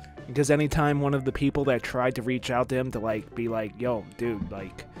trolls. Because anytime one of the people that tried to reach out to him to, like, be like, yo, dude,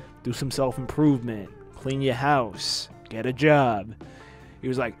 like, do some self-improvement, clean your house, get a job, he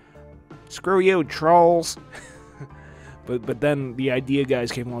was like, screw you, trolls. But then the idea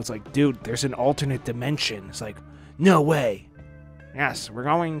guys came along, it's like, dude, there's an alternate dimension. It's like, no way. Yes, we're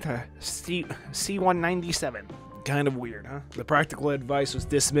going to C197. Kind of weird, huh? The practical advice was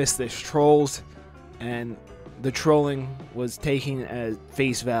dismissed as trolls, and the trolling was taken as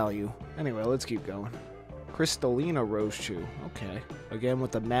face value. Anyway, let's keep going. Crystalina Rose Chew. Okay. Again,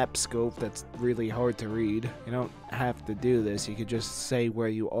 with the map scope, that's really hard to read. You don't have to do this. You could just say where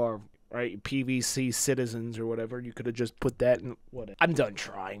you are, right? PVC citizens or whatever. You could have just put that in. Whatever. I'm done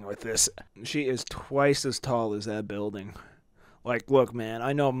trying with this. She is twice as tall as that building. Like, look, man,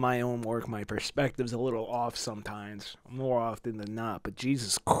 I know my own work, my perspective's a little off sometimes. More often than not, but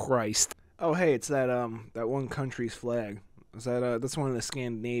Jesus Christ. Oh, hey, it's that one country's flag. Is that, that's one of the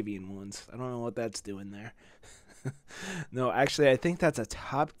Scandinavian ones. I don't know what that's doing there. No, actually, I think that's a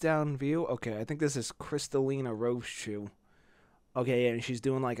top-down view. Okay, I think this is Crystalina Rose Chew. Okay, yeah, and she's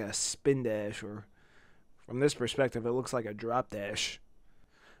doing like a spin dash, or from this perspective, it looks like a drop dash.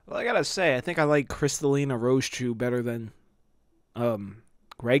 Well, I gotta say, I think I like Crystalina Rose Chew better than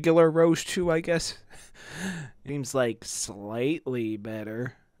regular Rose Chew, I guess. Seems like slightly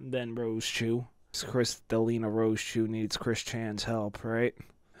better than Rose Chew. Crystalina Rose Chew needs Chris Chan's help, right?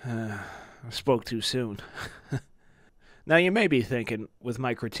 I spoke too soon. Now, you may be thinking, with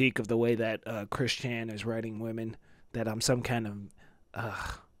my critique of the way that Chris Chan is writing women, that I'm some kind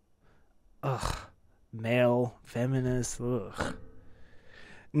of, male feminist,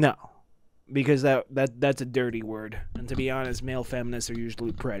 No. Because that's a dirty word. And to be honest, male feminists are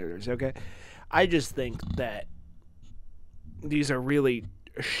usually predators, okay? I just think that these are really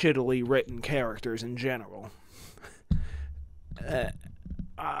shittily written characters in general.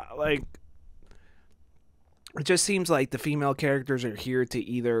 Like, it just seems like the female characters are here to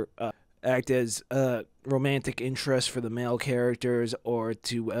either act as romantic interest for the male characters, or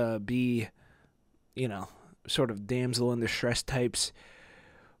to be, you know, sort of damsel in distress types,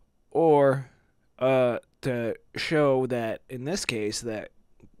 or to show that, in this case, that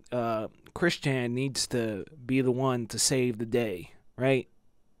Chris Chan needs to be the one to save the day, right?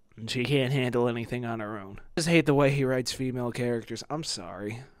 And she can't handle anything on her own. I just hate the way he writes female characters. I'm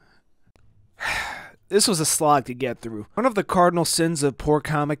sorry. This was a slog to get through. One of the cardinal sins of poor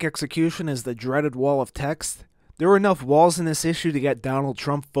comic execution is the dreaded wall of text. There were enough walls in this issue to get Donald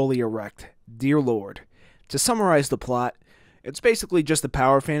Trump fully erect. Dear Lord. To summarize the plot, it's basically just a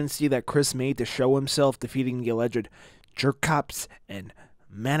power fantasy that Chris made to show himself defeating the alleged jerk cops and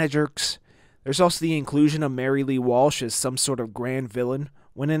manajerks. There's also the inclusion of Mary Lee Walsh as some sort of grand villain,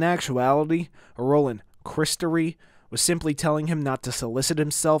 when in actuality, her role in Christery was simply telling him not to solicit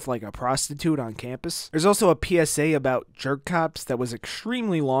himself like a prostitute on campus. There's also a PSA about jerk cops that was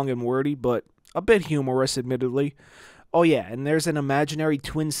extremely long and wordy, but a bit humorous, admittedly. Oh yeah, and there's an imaginary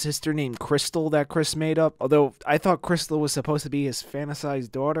twin sister named Crystal that Chris made up, although I thought Crystal was supposed to be his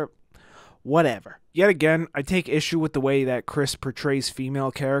fantasized daughter. Whatever. Yet again, I take issue with the way that Chris portrays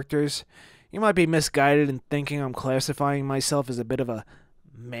female characters. You might be misguided in thinking I'm classifying myself as a bit of a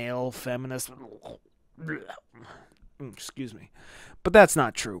male feminist. Excuse me. But that's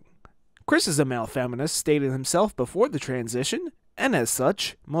not true. Chris is a male feminist, stated himself before the transition, and as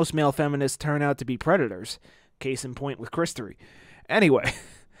such, most male feminists turn out to be predators. Case in point with Christery. Anyway,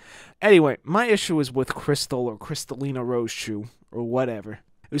 my issue is with Crystal, or Crystalina Rose Chew, or whatever,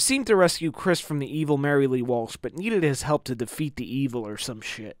 who seemed to rescue Chris from the evil Mary Lee Walsh, but needed his help to defeat the evil or some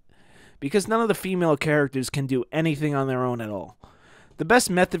shit. Because none of the female characters can do anything on their own at all. The best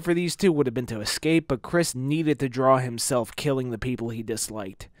method for these two would have been to escape, but Chris needed to draw himself, killing the people he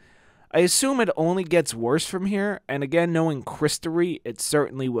disliked. I assume it only gets worse from here, and again, knowing Christery, it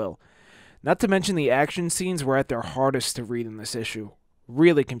certainly will. Not to mention the action scenes were at their hardest to read in this issue.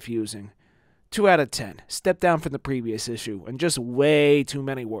 Really confusing. 2 out of 10. Step down from the previous issue, and just way too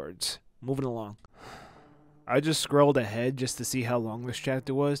many words. Moving along. I just scrolled ahead just to see how long this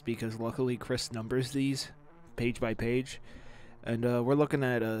chapter was, because luckily Chris numbers these page by page. And we're looking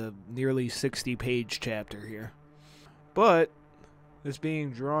at a nearly 60-page chapter here. But this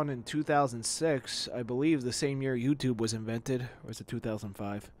being drawn in 2006, I believe the same year YouTube was invented, or is it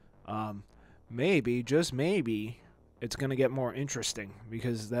 2005? Maybe, just maybe, it's going to get more interesting,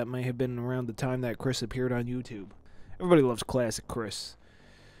 because that may have been around the time that Chris appeared on YouTube. Everybody loves classic Chris.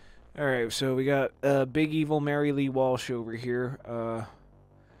 Alright, so we got Big Evil Mary Lee Walsh over here.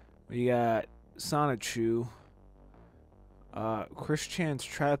 We got Sonichu. Chris Chan's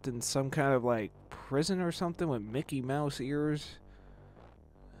trapped in some kind of, like, prison or something with Mickey Mouse ears.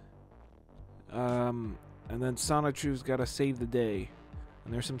 And then Sonichu's got to save the day.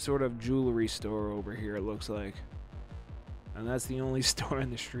 And there's some sort of jewelry store over here, it looks like. And that's the only store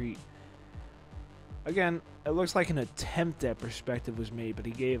in the street. Again, it looks like an attempt at perspective was made, but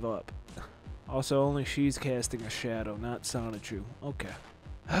he gave up. Also, only she's casting a shadow, not Sonichu. Okay.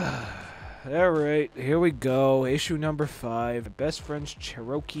 Alright, here we go. Issue number 5. Best friends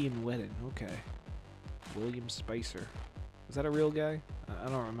Cherokee and Wedding. Okay. William Spicer. Is that a real guy? I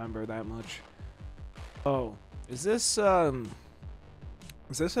don't remember that much. Oh, is this supposed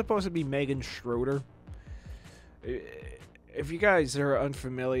to be Megan Schroeder? If you guys are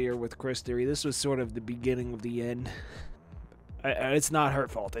unfamiliar with Chris Theory, this was sort of the beginning of the end. It's not her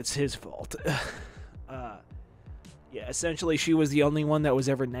fault, it's his fault. Yeah, essentially she was the only one that was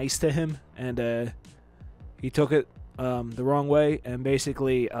ever nice to him, and he took it the wrong way, and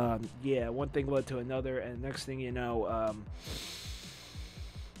basically, yeah, one thing led to another, and next thing you know,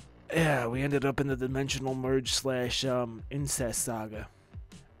 yeah, we ended up in the dimensional merge / incest saga.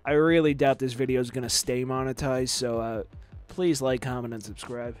 I really doubt this video is going to stay monetized, so please like, comment, and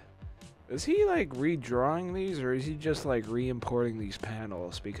subscribe. Is he like redrawing these, or is he just like re-importing these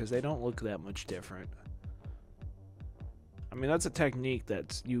panels? Because they don't look that much different. I mean, that's a technique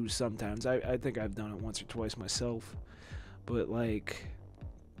that's used sometimes. I think I've done it once or twice myself. But like,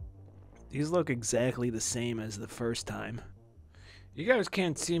 these look exactly the same as the first time. You guys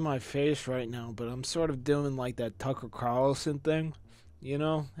can't see my face right now, but I'm sort of doing like that Tucker Carlson thing. You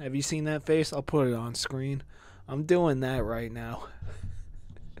know? Have you seen that face? I'll put it on screen. I'm doing that right now.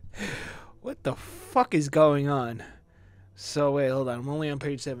 What the fuck is going on? So, wait, hold on. I'm only on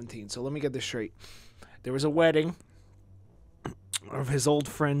page 17, so let me get this straight. There was a wedding of his old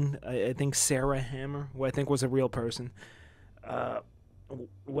friend, I think Sarah Hammer, who I think was a real person.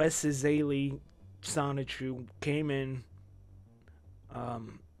 Wes Azalea Sonichu came in,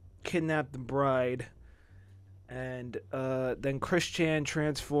 kidnapped the bride, and then Chris Chan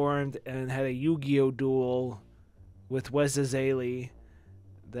transformed and had a Yu-Gi-Oh duel with Wes Azalea.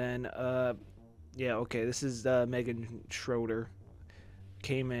 Then, yeah, okay, this is Megan Schroeder.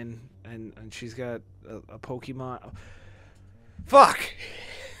 Came in, and she's got a Pokemon. Fuck!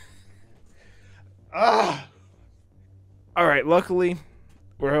 Ah! Alright, luckily,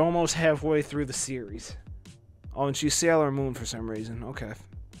 we're almost halfway through the series. Oh, and she's Sailor Moon for some reason. Okay.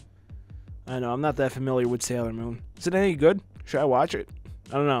 I know, I'm not that familiar with Sailor Moon. Is it any good? Should I watch it?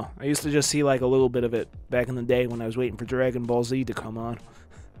 I don't know. I used to just see like a little bit of it back in the day when I was waiting for Dragon Ball Z to come on.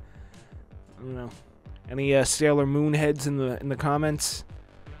 I don't know. Any Sailor Moon heads in the comments?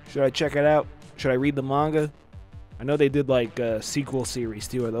 Should I check it out? Should I read the manga? I know they did like a sequel series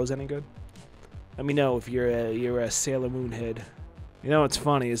too. Are those any good? Let me know if you're a Sailor Moon head. You know what's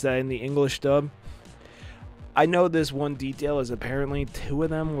funny is that in the English dub, I know this one detail is apparently 2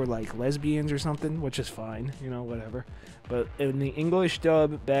 of them were like lesbians or something, which is fine, you know, whatever. But in the English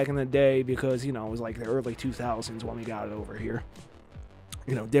dub back in the day, because, you know, it was like the early 2000s when we got it over here,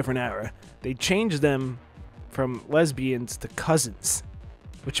 you know, different era, they changed them from lesbians to cousins,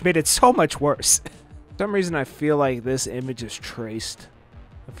 which made it so much worse. For some reason, I feel like this image is traced.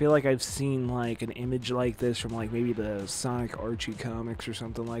 I feel like I've seen like an image like this from like maybe the Sonic Archie comics or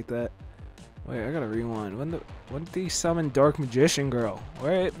something like that. Wait, I gotta rewind. When did they summon Dark Magician Girl?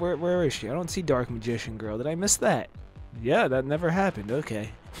 Where is she? I don't see Dark Magician Girl. Did I miss that? Yeah, that never happened.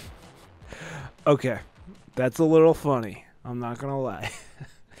 Okay. Okay. That's a little funny. I'm not gonna lie.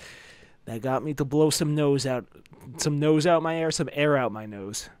 That got me to blow some nose out my air, some air out my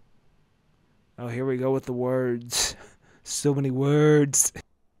nose. Oh, here we go with the words. So many words.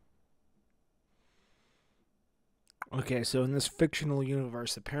 Okay, so in this fictional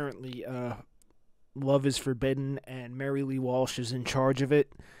universe, apparently, love is forbidden, and Mary Lee Walsh is in charge of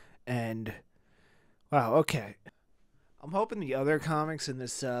it, and, wow, okay. I'm hoping the other comics in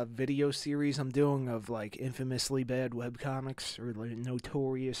this video series I'm doing of, like, infamously bad webcomics, or like,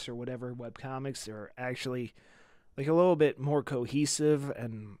 notorious or whatever webcomics, are actually, like, a little bit more cohesive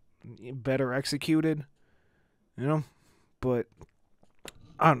and better executed, you know? But,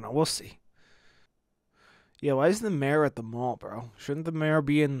 I don't know, we'll see. Yeah, why is the mayor at the mall, bro? Shouldn't the mayor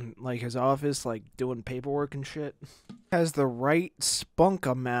be in, like, his office, like, doing paperwork and shit? Has the right spunk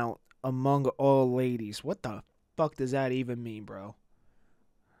amount among all ladies. What the fuck does that even mean, bro?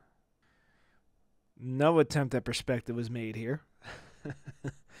 No attempt at perspective was made here.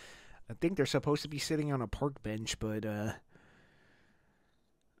 I think they're supposed to be sitting on a park bench, but, I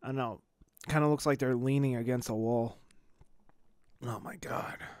don't know. Kind of looks like they're leaning against a wall. Oh my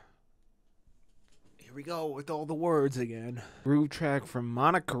god. Here we go with all the words again. Groove track from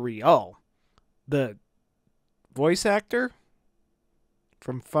Monica Rial. The voice actor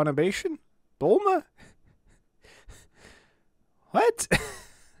from Funimation? Bulma? What?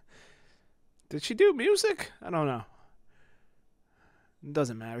 Did she do music? I don't know. It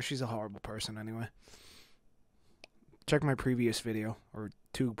doesn't matter. She's a horrible person anyway. Check my previous video, or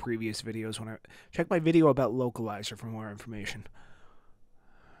 2 previous videos. Check my video about Localizer for more information.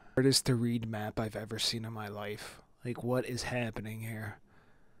 Hardest to read map I've ever seen in my life. Like, what is happening here?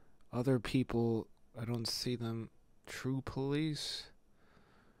 Other people, I don't see them. True police?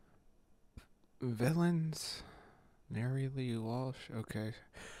 Villains? Mary Lee Walsh? Okay.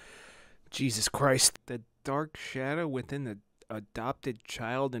 Jesus Christ. The dark shadow within the adopted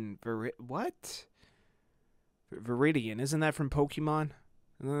child in what? Viridian. Isn't that from Pokemon?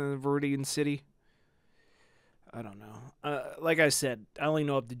 Viridian City? I don't know. Like I said, I only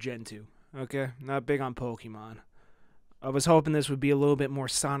know up to Gen 2. Okay? Not big on Pokemon. I was hoping this would be a little bit more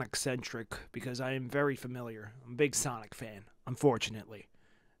Sonic-centric, because I am very familiar. I'm a big Sonic fan, unfortunately.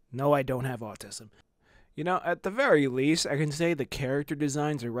 No, I don't have autism. You know, at the very least, I can say the character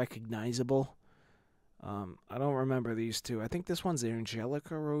designs are recognizable. I don't remember these two. I think this one's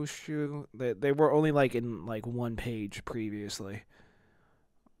Angelica Roshu. They were only like in like 1 page previously.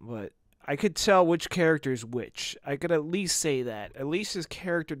 But I could tell which character is which. I could at least say that. At least his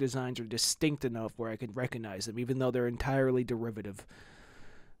character designs are distinct enough where I could recognize them, even though they're entirely derivative.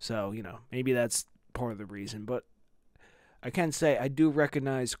 So, you know, maybe that's part of the reason. But I can say I do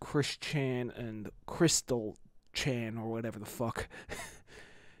recognize Chris Chan and Crystal Chan, or whatever the fuck.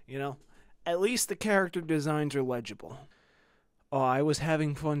 You know? At least the character designs are legible. Oh, I was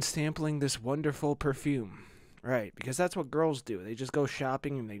having fun sampling this wonderful perfume. Right, because that's what girls do. They just go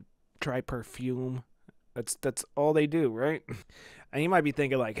shopping and they try perfume. That's all they do, right? And you might be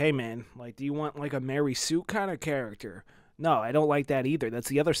thinking like, hey man, like, do you want like a Mary Sue kind of character? No, I don't like that either. That's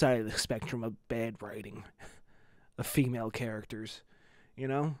the other side of the spectrum of bad writing. Of female characters. You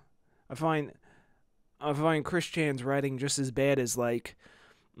know? I find Chris Chan's writing just as bad as like,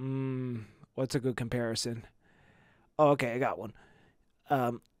 what's a good comparison? Oh, okay, I got one.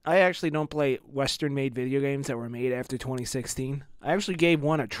 I actually don't play Western-made video games that were made after 2016. I actually gave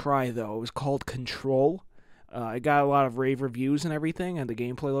one a try, though. It was called Control. It got a lot of rave reviews and everything, and the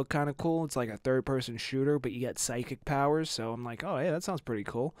gameplay looked kind of cool. It's like a third-person shooter, but you get psychic powers, so I'm like, oh, hey, that sounds pretty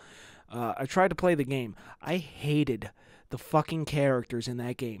cool. I tried to play the game. I hated the fucking characters in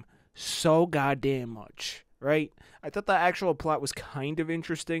that game so goddamn much, right? I thought the actual plot was kind of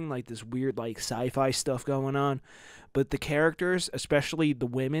interesting, like this weird like sci-fi stuff going on, but the characters, especially the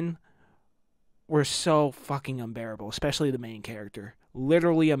women, were so fucking unbearable, especially the main character.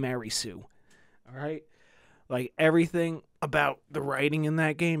 Literally a Mary Sue. Alright? Like, everything about the writing in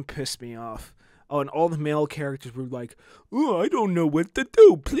that game pissed me off. Oh, and all the male characters were like, oh, I don't know what to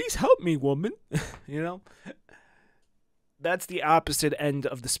do. Please help me, woman. You know? That's the opposite end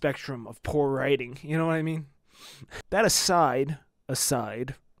of the spectrum of poor writing. You know what I mean? That aside,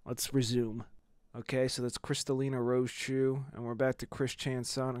 let's resume. Okay, so that's Crystalina Rose Chu, and we're back to Chris Chan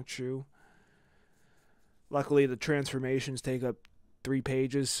Sonichu. Luckily, the transformations take up 3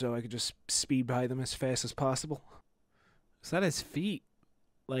 pages, so I could just speed by them as fast as possible. Is that his feet?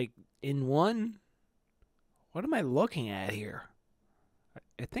 Like, in one? What am I looking at here?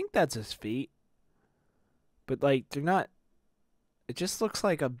 I think that's his feet. But, like, they're not... It just looks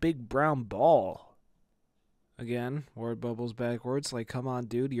like a big brown ball. Again, word bubbles backwards. Like, come on,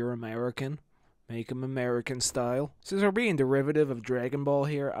 dude, you're American. Make them American style. Since we're being derivative of Dragon Ball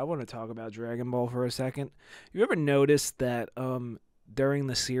here, I want to talk about Dragon Ball for a second. You ever noticed that during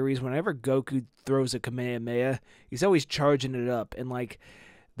the series, whenever Goku throws a Kamehameha, he's always charging it up, and like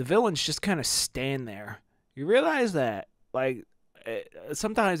the villains just kind of stand there. You realize that? Like,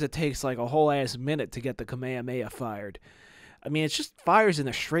 sometimes it takes like a whole ass minute to get the Kamehameha fired. I mean, it just fires in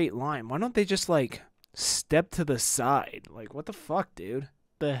a straight line. Why don't they just like step to the side? Like, what the fuck, dude?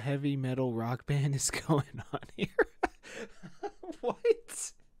 The heavy metal rock band is going on here?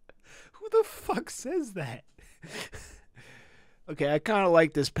 What? Who the fuck says that? Okay, I kind of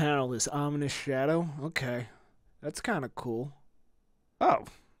like this panel, this ominous shadow. Okay, that's kind of cool. Oh,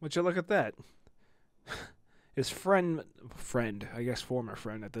 would you look at that? His friend, I guess former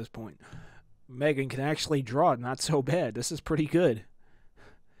friend at this point, Megan, can actually draw. Not so bad. This is pretty good.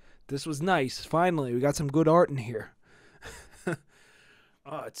 This was nice. Finally, we got some good art in here.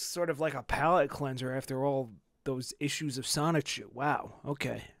 Oh, it's sort of like a palate cleanser after all those issues of Sonichu. Wow.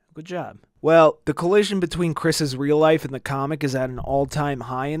 Okay. Good job. Well, the collision between Chris's real life and the comic is at an all-time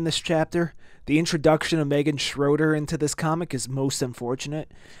high in this chapter. The introduction of Megan Schroeder into this comic is most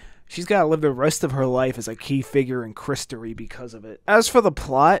unfortunate. She's got to live the rest of her life as a key figure in Christory because of it. As for the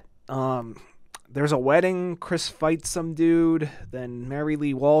plot, There's a wedding, Chris fights some dude, then Mary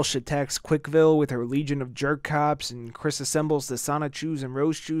Lee Walsh attacks Quickville with her legion of jerk cops, and Chris assembles the Sonichus and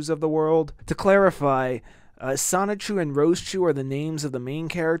Rosechus of the world. To clarify, Sonichu and Roschu are the names of the main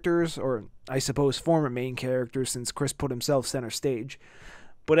characters, or I suppose former main characters since Chris put himself center stage.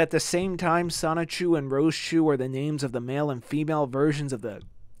 But at the same time, Sonichu and Roschu are the names of the male and female versions of the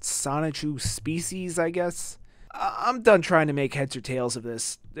Sonichu species, I guess. I'm done trying to make heads or tails of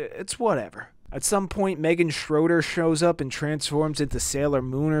this. It's whatever. At some point, Megan Schroeder shows up and transforms into Sailor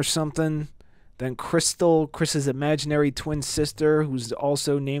Moon or something. Then Crystal, Chris's imaginary twin sister, who's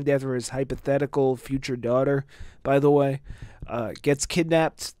also named after his hypothetical future daughter, by the way, gets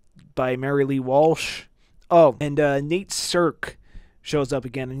kidnapped by Mary Lee Walsh. Oh, and Nate Cirque shows up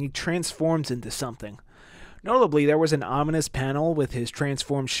again, and he transforms into something. Notably, there was an ominous panel with his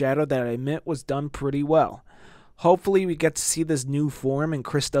transformed shadow that I admit was done pretty well. Hopefully we get to see this new form and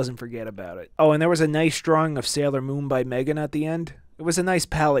Chris doesn't forget about it. Oh, and there was a nice drawing of Sailor Moon by Megan at the end. It was a nice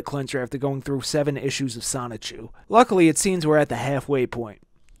palate cleanser after going through 7 issues of Sonichu. Luckily, it seems we're at the halfway point.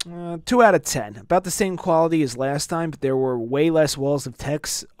 2 out of 10. About the same quality as last time, but there were way less walls of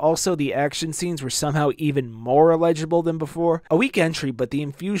text. Also, the action scenes were somehow even more illegible than before. A weak entry, but the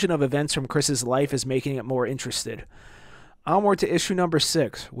infusion of events from Chris's life is making it more interested. Onward to issue number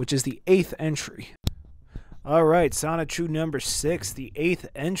 6, which is the 8th entry. Alright, Sonichu number 6, the 8th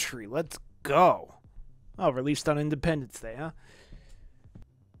entry. Let's go. Oh, released on Independence Day, huh?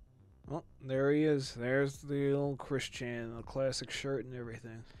 Oh, there he is. There's the old Christian, the classic shirt and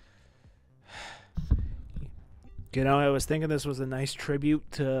everything. You know, I was thinking this was a nice tribute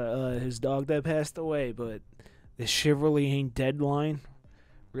to his dog that passed away, but the chivalry ain't dead line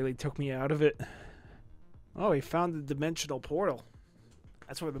really took me out of it. Oh, he found the dimensional portal.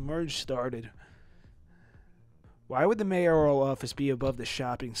 That's where the merge started. Why would the mayoral office be above the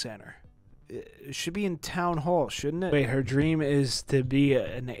shopping center? It should be in town hall, shouldn't it? Wait, her dream is to be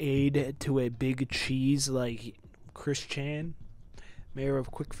an aide to a big cheese like Chris Chan, mayor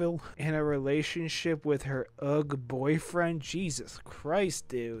of Quickville, in a relationship with her boyfriend? Jesus Christ,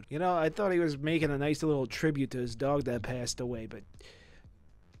 dude. You know, I thought he was making a nice little tribute to his dog that passed away, but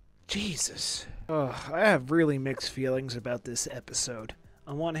Jesus. Oh, I have really mixed feelings about this episode.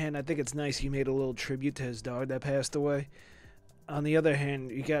 On one hand, I think it's nice he made a little tribute to his dog that passed away. On the other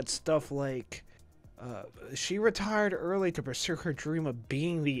hand, you got stuff like, she retired early to pursue her dream of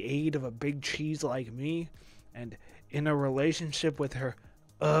being the aide of a big cheese like me, and in a relationship with her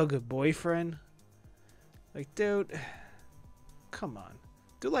boyfriend. Like, dude, come on.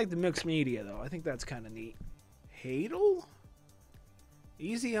 Do like the mixed media, though. I think that's kind of neat. Hadel?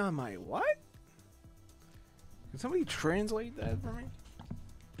 Easy on my what? Can somebody translate that for me?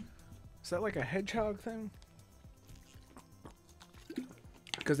 Is that like a hedgehog thing?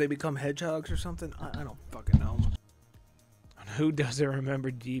 Because they become hedgehogs or something? I don't fucking know. And who doesn't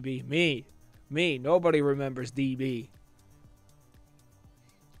remember DB? Me. Nobody remembers DB.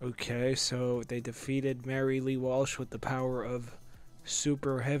 Okay, so they defeated Mary Lee Walsh with the power of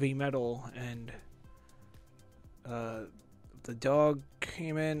super heavy metal, and the dog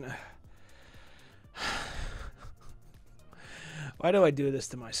came in. Why do I do this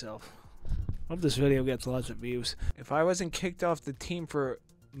to myself? I hope this video gets lots of views. If I wasn't kicked off the team for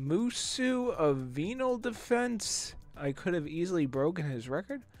Musu of venal defense, I could have easily broken his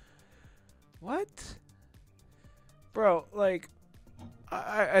record? What? Bro, like,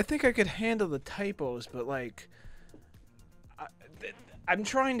 I think I could handle the typos, but like, I'm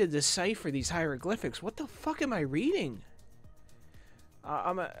trying to decipher these hieroglyphics. What the fuck am I reading?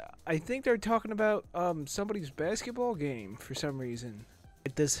 I think they're talking about somebody's basketball game for some reason.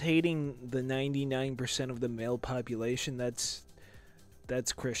 This hating the 99% of the male population, that's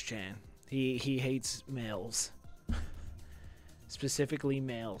Chris Chan. He hates males. Specifically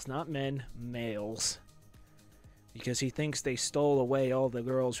males, not men, males. Because he thinks they stole away all the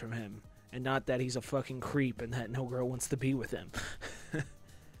girls from him, and not that he's a fucking creep and that no girl wants to be with him.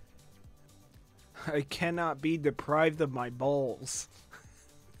 I cannot be deprived of my balls.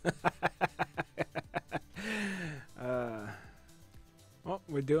 Well,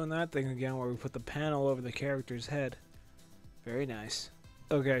 we're doing that thing again where we put the panel over the character's head. Very nice.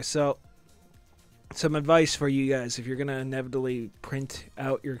 Okay, so some advice for you guys if you're going to inevitably print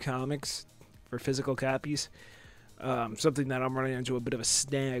out your comics for physical copies. Something that I'm running into a bit of a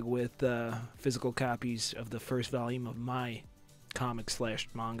snag with physical copies of the first volume of my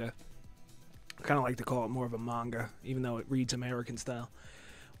comic/manga. I kind of like to call it more of a manga, even though it reads American style.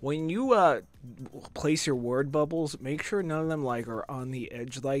 When you place your word bubbles, make sure none of them like are on the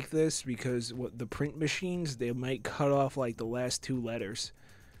edge like this, because the print machines, they might cut off like the last 2 letters.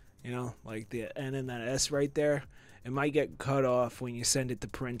 You know, like the N and that S right there. It might get cut off when you send it to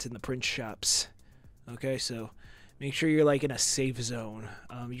print in the print shops. Okay, so make sure you're like in a safe zone.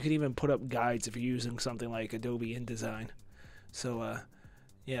 You can even put up guides if you're using something like Adobe InDesign. So,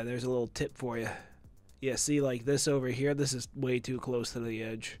 yeah, there's a little tip for you. Yeah, see, like this over here, this is way too close to the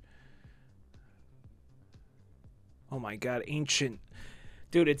edge. Oh my god, ancient.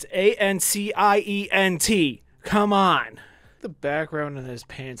 Dude, it's ANCIENT. Come on. The background in his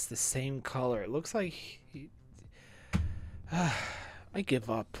pants the same color. It looks like I give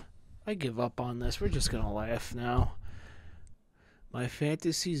up. I give up on this. We're just gonna laugh now. My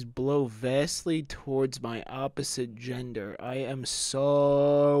fantasies blow vastly towards my opposite gender. I am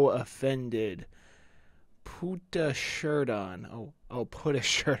so offended. Put a shirt on. Oh, put a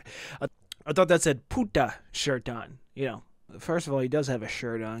shirt. I thought that said puta shirt on. You know, first of all, he does have a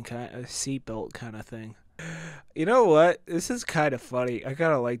shirt on, kind of a seatbelt kind of thing. You know what? This is kind of funny. I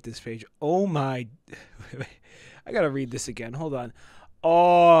gotta like this page. Oh my! I gotta read this again. Hold on.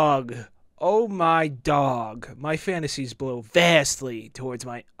 Og. Oh my dog. My fantasies blow vastly towards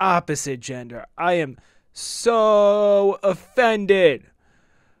my opposite gender. I am so offended.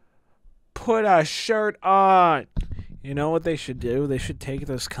 Put a shirt on. You know what they should do? They should take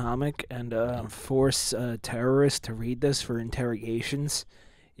this comic and force terrorists to read this for interrogations.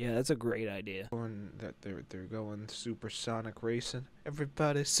 Yeah, that's a great idea. That they're going supersonic racing.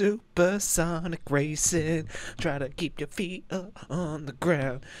 Everybody supersonic racing. Try to keep your feet up on the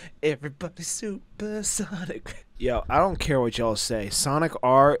ground. Everybody supersonic. Yo, I don't care what y'all say. Sonic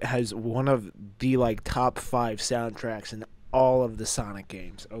R has one of the like top 5 soundtracks in all of the Sonic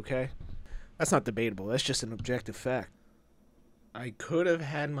games. Okay, that's not debatable. That's just an objective fact. I could have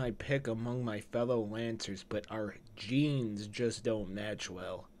had my pick among my fellow Lancers, but our genes just don't match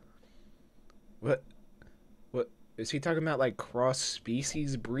well. What is he talking about, like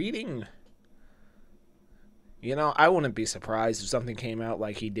cross-species breeding? You know, I wouldn't be surprised if something came out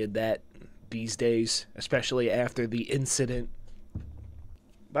like he did that these days, especially after the incident.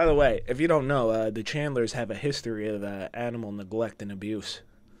 By the way, if you don't know, the Chandlers have a history of animal neglect and abuse.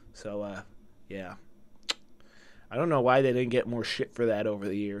 So, yeah. I don't know why they didn't get more shit for that over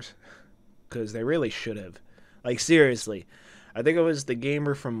the years. Because they really should have. Like, seriously. I think it was the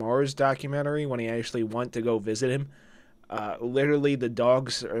Gamer from Mars documentary when he actually went to go visit him. Literally, the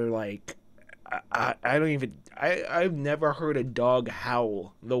dogs are like... I've never heard a dog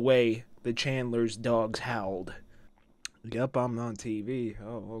howl the way the Chandler's dogs howled. Yep, I'm on TV.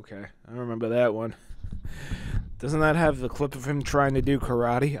 Oh, okay. I remember that one. Doesn't that have the clip of him trying to do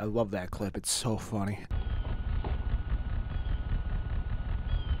karate? I love that clip. It's so funny.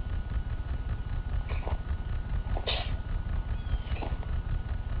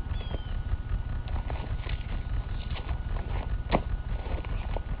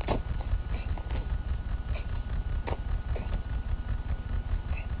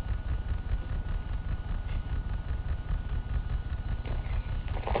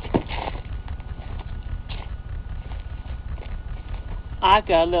 I've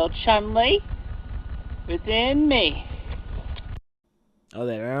got a little Chun-Li within me. Oh,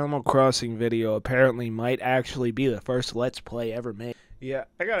 that Animal Crossing video apparently might actually be the first Let's Play ever made. Yeah,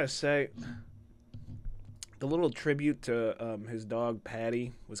 I gotta say, the little tribute to his dog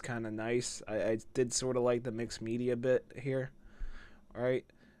Patty was kind of nice. I did sort of like the mixed media bit here, right?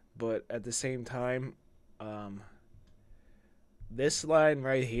 But at the same time, this line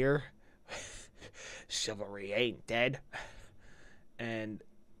right here, chivalry ain't dead. And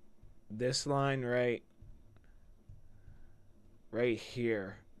this line right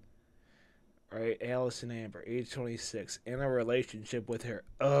here, right? Allison Amber, age 26, in a relationship with her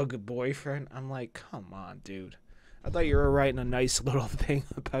boyfriend. I'm like, come on, dude. I thought you were writing a nice little thing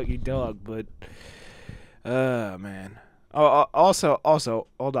about your dog, but, man. Oh, also,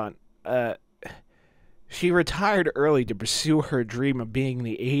 hold on. She retired early to pursue her dream of being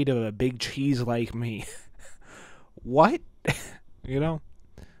the aide of a big cheese like me. What? You know?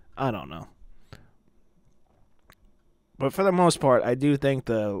 I don't know. But for the most part, I do think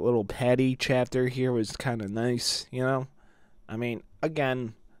the little Patty chapter here was kind of nice, you know? I mean,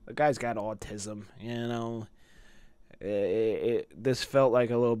 again, the guy's got autism, you know? This felt like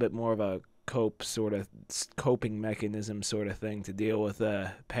a little bit more of a coping mechanism sort of thing to deal with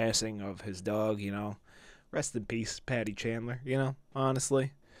the passing of his dog, you know? Rest in peace, Patty Chandler, you know?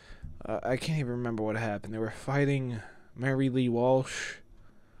 Honestly. I can't even remember what happened. They were fighting Mary Lee Walsh,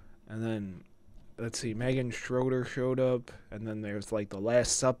 and then, let's see, Megan Schroeder showed up, and then there's like the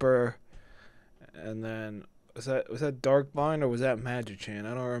Last Supper, and then was that Dark Vine or was that Magic Chan?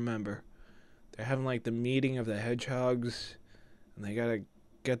 I don't remember. They're having like the meeting of the hedgehogs, and they gotta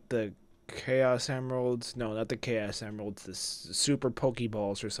get the Chaos Emeralds. No, not the Chaos Emeralds. The Super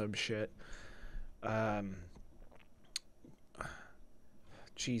Pokeballs or some shit.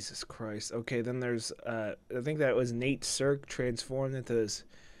 Jesus Christ. Okay, then there's, I think that was Nate Cirque transformed into this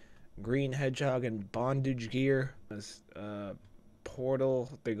green hedgehog in bondage gear. This,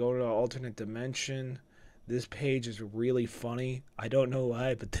 portal. They go to an alternate dimension. This page is really funny. I don't know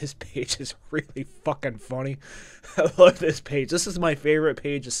why, but this page is really fucking funny. I love this page. This is my favorite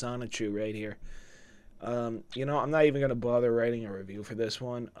page of Sonichu right here. You know, I'm not even going to bother writing a review for this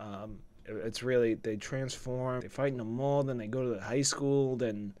one. It's really, they transform, they fight in the mall, then they go to the high school,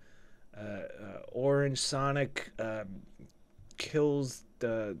 then Orange Sonic kills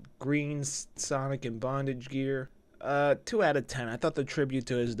the green Sonic in bondage gear. 2 out of 10. I thought the tribute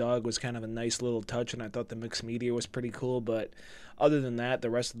to his dog was kind of a nice little touch, and I thought the mixed media was pretty cool, but other than that, the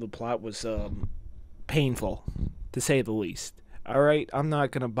rest of the plot was painful, to say the least. Alright, I'm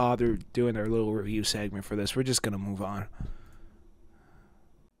not going to bother doing our little review segment for this. We're just going to move on.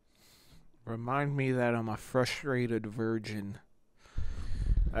 Remind me that I'm a frustrated virgin.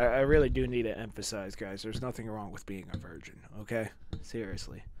 I really do need to emphasize, guys, there's nothing wrong with being a virgin, okay?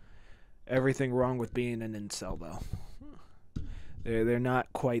 Seriously. Everything wrong with being an incel, though. They're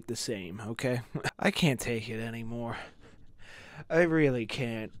not quite the same, okay? I can't take it anymore. I really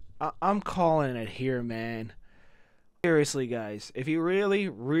can't. I'm calling it here, man. Seriously, guys, if you really,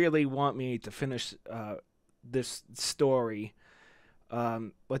 really want me to finish this story,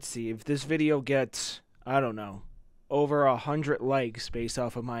 let's see, if this video gets, I don't know, over 100 likes based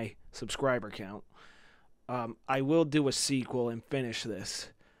off of my subscriber count, I will do a sequel and finish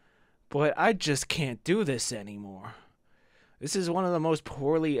this. But I just can't do this anymore. This is one of the most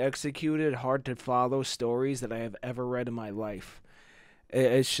poorly executed, hard to follow stories that I have ever read in my life.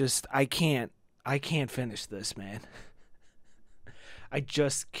 It's just, I can't finish this, man. I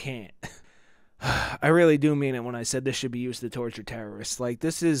just can't. I really do mean it when I said this should be used to torture terrorists. Like,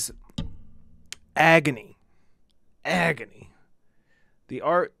 this is agony. Agony. The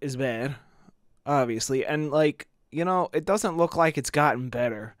art is bad, obviously, and, like, you know, it doesn't look like it's gotten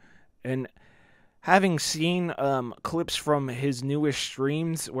better. And having seen clips from his newest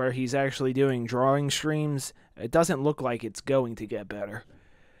streams where he's actually doing drawing streams, it doesn't look like it's going to get better.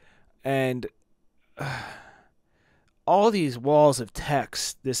 And all these walls of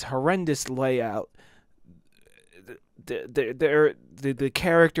text, this horrendous layout, the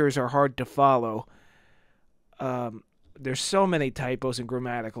characters are hard to follow. There's so many typos and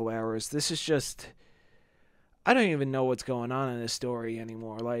grammatical errors. This is just, I don't even know what's going on in this story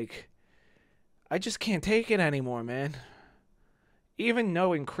anymore. Like, I just can't take it anymore, man. Even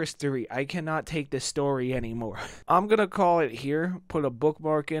knowing Christery, I cannot take this story anymore. I'm gonna call it here, put a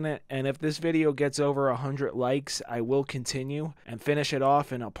bookmark in it, and if this video gets over 100 likes, I will continue and finish it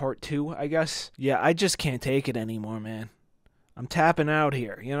off in a part 2, I guess. Yeah, I just can't take it anymore, man. I'm tapping out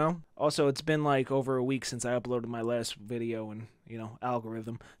here, you know? Also, it's been like over a week since I uploaded my last video and, you know,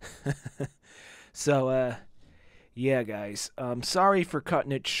 algorithm. So, yeah, guys, sorry for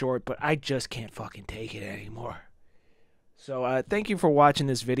cutting it short, but I just can't fucking take it anymore. So, thank you for watching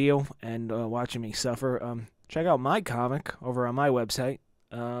this video and watching me suffer. Check out my comic over on my website.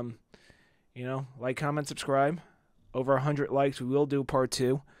 You know, like, comment, subscribe. Over 100 likes, we will do part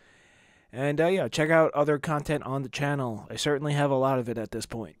 2. And, yeah, check out other content on the channel. I certainly have a lot of it at this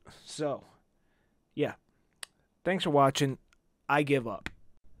point. So, yeah. Thanks for watching. I give up.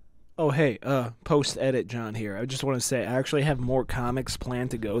 Oh, hey, post-edit John here. I just want to say I actually have more comics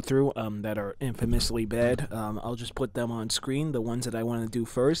planned to go through that are infamously bad. I'll just put them on screen, the ones that I want to do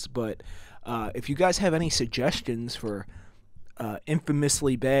first. But if you guys have any suggestions for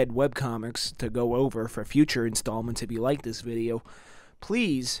infamously bad webcomics to go over for future installments, if you like this video,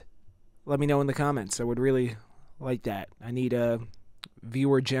 please let me know in the comments. I would really like that. I need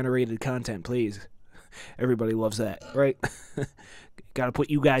viewer-generated content, please. Everybody loves that, right? Gotta put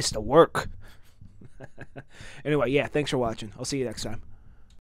you guys to work. Anyway, yeah, thanks for watching. I'll see you next time.